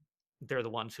because like they're the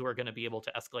ones who are going to be able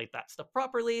to escalate that stuff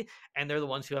properly, and they're the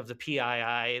ones who have the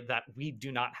PII that we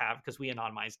do not have because we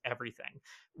anonymize everything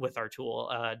with our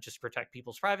tool, just to protect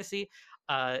people's privacy.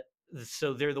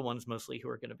 So they're the ones mostly who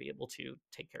are going to be able to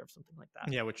take care of something like that.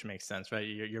 Yeah, which makes sense, right?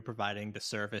 You're providing the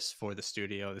service for the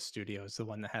studio. The studio is the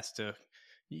one that has to.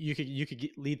 You could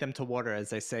lead them to water, as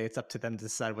they say. It's up to them to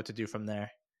decide what to do from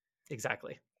there.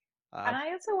 Exactly. And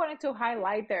I also wanted to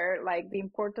highlight there, like the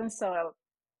importance of,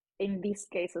 in these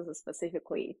cases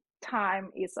specifically,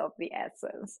 time is of the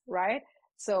essence, right?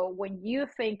 So when you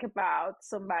think about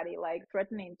somebody like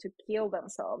threatening to kill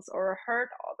themselves or hurt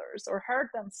others or hurt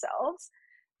themselves,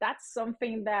 that's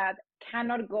something that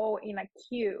cannot go in a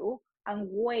queue and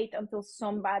wait until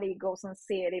somebody goes and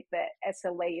see it if the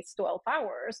SLA is 12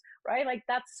 hours, right? Like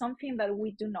that's something that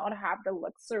we do not have the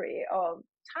luxury of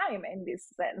time in this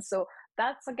sense. So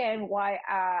that's again why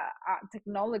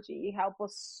technology helps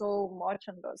us so much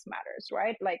on those matters,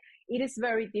 right? Like it is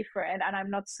very different, and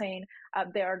I'm not saying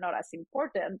they are not as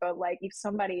important, but like if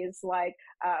somebody is like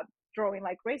throwing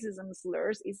like racism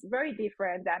slurs, is very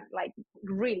different than like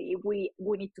really we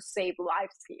need to save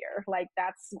lives here. Like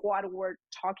that's what we're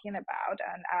talking about,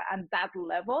 and that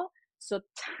level. So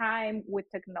time with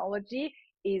technology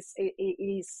is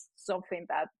something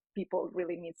that people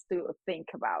really needs to think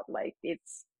about. Like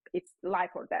it's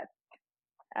life or death,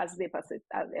 as deep as it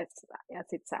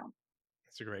sounds.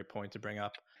 That's a great point to bring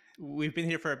up. We've been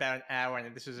here for about an hour,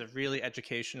 and this is a really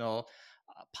educational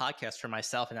podcast for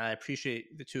myself, and I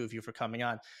appreciate the two of you for coming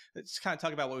on. Let's kind of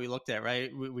talk about what we looked at, right?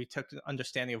 We took the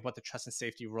understanding of what the trust and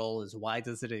safety role is. Why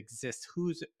does it exist?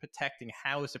 Who's it protecting?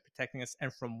 How is it protecting us?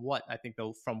 And from what? I think,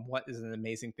 though, from what is an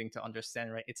amazing thing to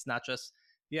understand, right? It's not just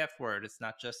the F word. It's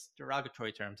not just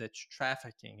derogatory terms. It's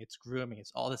trafficking, it's grooming,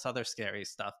 it's all this other scary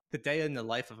stuff. The day in the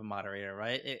life of a moderator,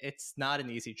 right? It's not an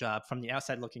easy job. From the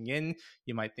outside looking in,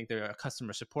 you might think they're a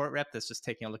customer support rep that's just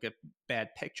taking a look at bad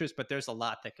pictures, but there's a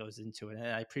lot that goes into it. And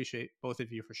I appreciate both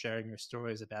of you for sharing your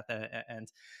stories about that. And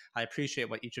I appreciate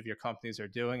what each of your companies are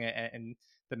doing and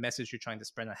the message you're trying to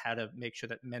spread on how to make sure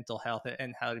that mental health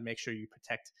and how to make sure you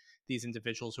protect these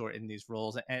individuals who are in these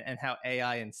roles, and how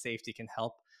AI and safety can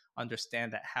help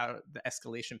understand that, how the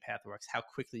escalation path works, how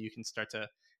quickly you can start to,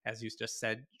 as you just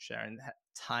said, Sharon,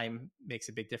 time makes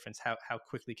a big difference. How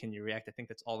quickly can you react? I think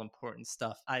that's all important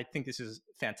stuff. I think this is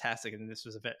fantastic. And this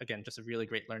was, again, just a really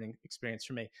great learning experience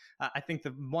for me. I think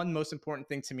the one most important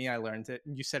thing to me I learned, that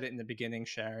you said it in the beginning,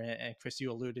 Sharon, and Chris,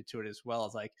 you alluded to it as well,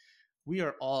 is like, we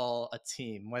are all a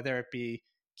team, whether it be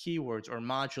Keywords or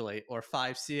Modulate or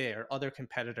 5CA or other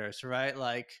competitors, right?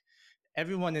 Like,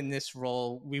 everyone in this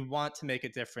role, we want to make a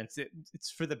difference.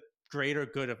 It's for the greater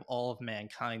good of all of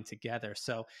mankind together.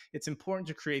 So it's important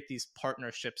to create these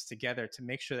partnerships together to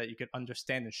make sure that you can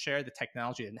understand and share the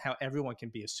technology and how everyone can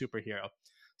be a superhero.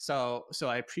 So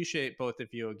I appreciate both of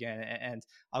you again, and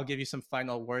I'll give you some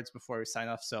final words before we sign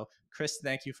off. So Chris,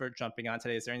 thank you for jumping on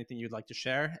today. Is there anything you'd like to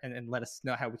share, and let us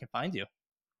know how we can find you?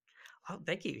 Oh,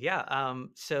 thank you. Yeah.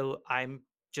 So I'm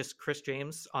just Chris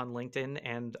James on LinkedIn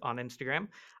and on Instagram.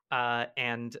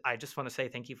 And I just want to say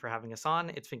thank you for having us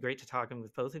on. It's been great to talking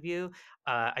with both of you.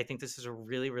 I think this is a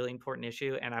really, really important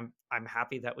issue, and I'm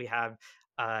happy that we have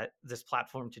this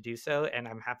platform to do so. And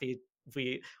I'm happy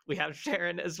we have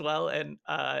Sharon as well, and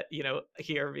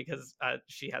here, because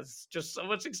she has just so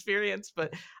much experience.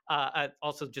 But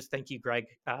also just thank you, Greg,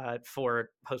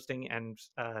 for hosting and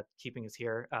keeping us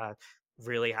here.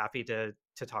 Really happy to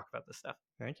talk about this stuff.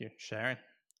 Thank you, Sharon.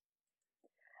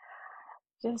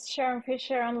 Just Sharon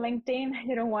Fisher on LinkedIn.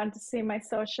 You don't want to see my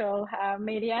social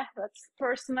media. That's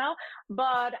personal,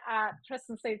 but trust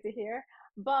and safety here.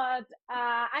 But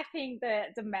I think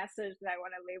the message that I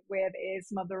want to leave with is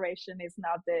moderation is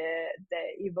not the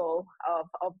evil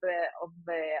of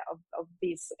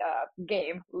this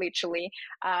game, literally,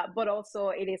 but also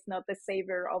it is not the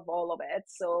savior of all of it.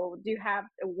 So do you have,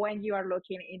 when you are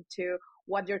looking into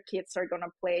what your kids are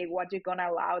gonna play, what you're gonna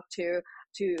allow to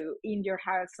in your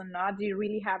house or not, you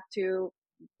really have to.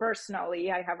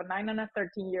 Personally, I have a 9 and a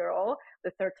 13-year-old.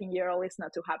 The 13-year-old is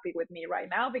not too happy with me right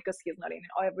now because he's not in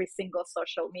every single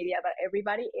social media that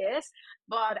everybody is.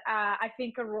 But I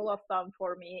think a rule of thumb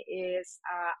for me is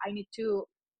I need to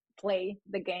play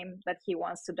the game that he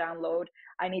wants to download.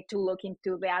 I need to look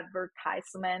into the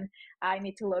advertisement. I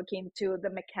need to look into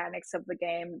the mechanics of the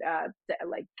game,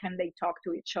 like can they talk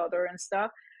to each other and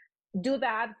stuff. Do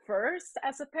that first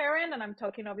as a parent, and I'm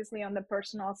talking obviously on the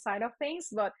personal side of things,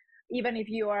 but even if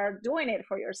you are doing it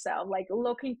for yourself, like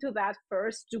look into that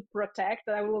first to protect.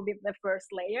 That will be the first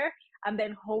layer, and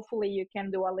then hopefully you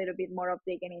can do a little bit more of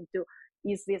digging into,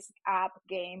 is this app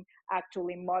game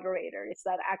actually moderator? Is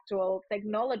that actual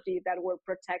technology that will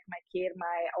protect my kid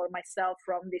or myself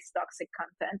from this toxic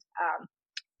content?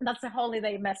 That's a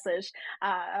holiday message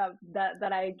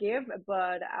that I give,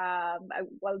 but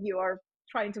while you are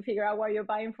trying to figure out what you're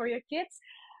buying for your kids.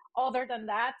 Other than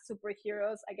that,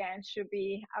 superheroes, again, should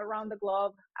be around the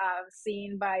globe,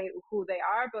 seen by who they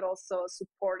are, but also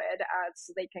supported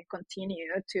so they can continue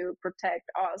to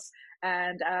protect us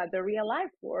and the real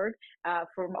life world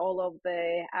from all of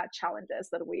the challenges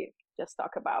that we just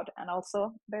talked about. And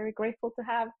also very grateful to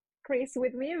have Chris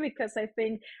with me, because I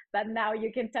think that now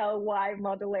you can tell why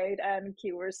Modulate and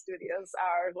Keyword Studios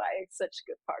are like such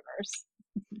good partners.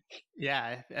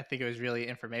 Yeah, I think it was really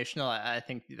informational. I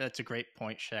think that's a great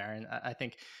point, Sharon. I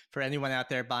think for anyone out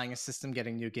there buying a system,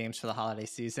 getting new games for the holiday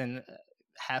season,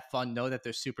 have fun. Know that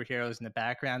there's superheroes in the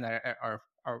background that are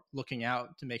looking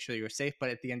out to make sure you're safe. But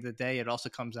at the end of the day, it also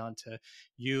comes down to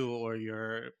you or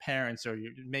your parents, or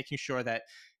you're making sure that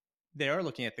they are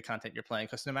looking at the content you're playing.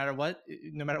 Because no matter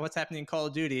what's happening in Call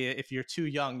of Duty, if you're too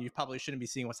young, you probably shouldn't be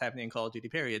seeing what's happening in Call of Duty,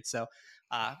 period. So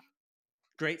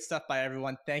great stuff by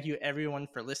everyone. Thank you, everyone,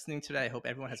 for listening today. I hope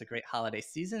everyone has a great holiday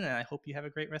season, and I hope you have a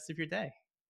great rest of your day.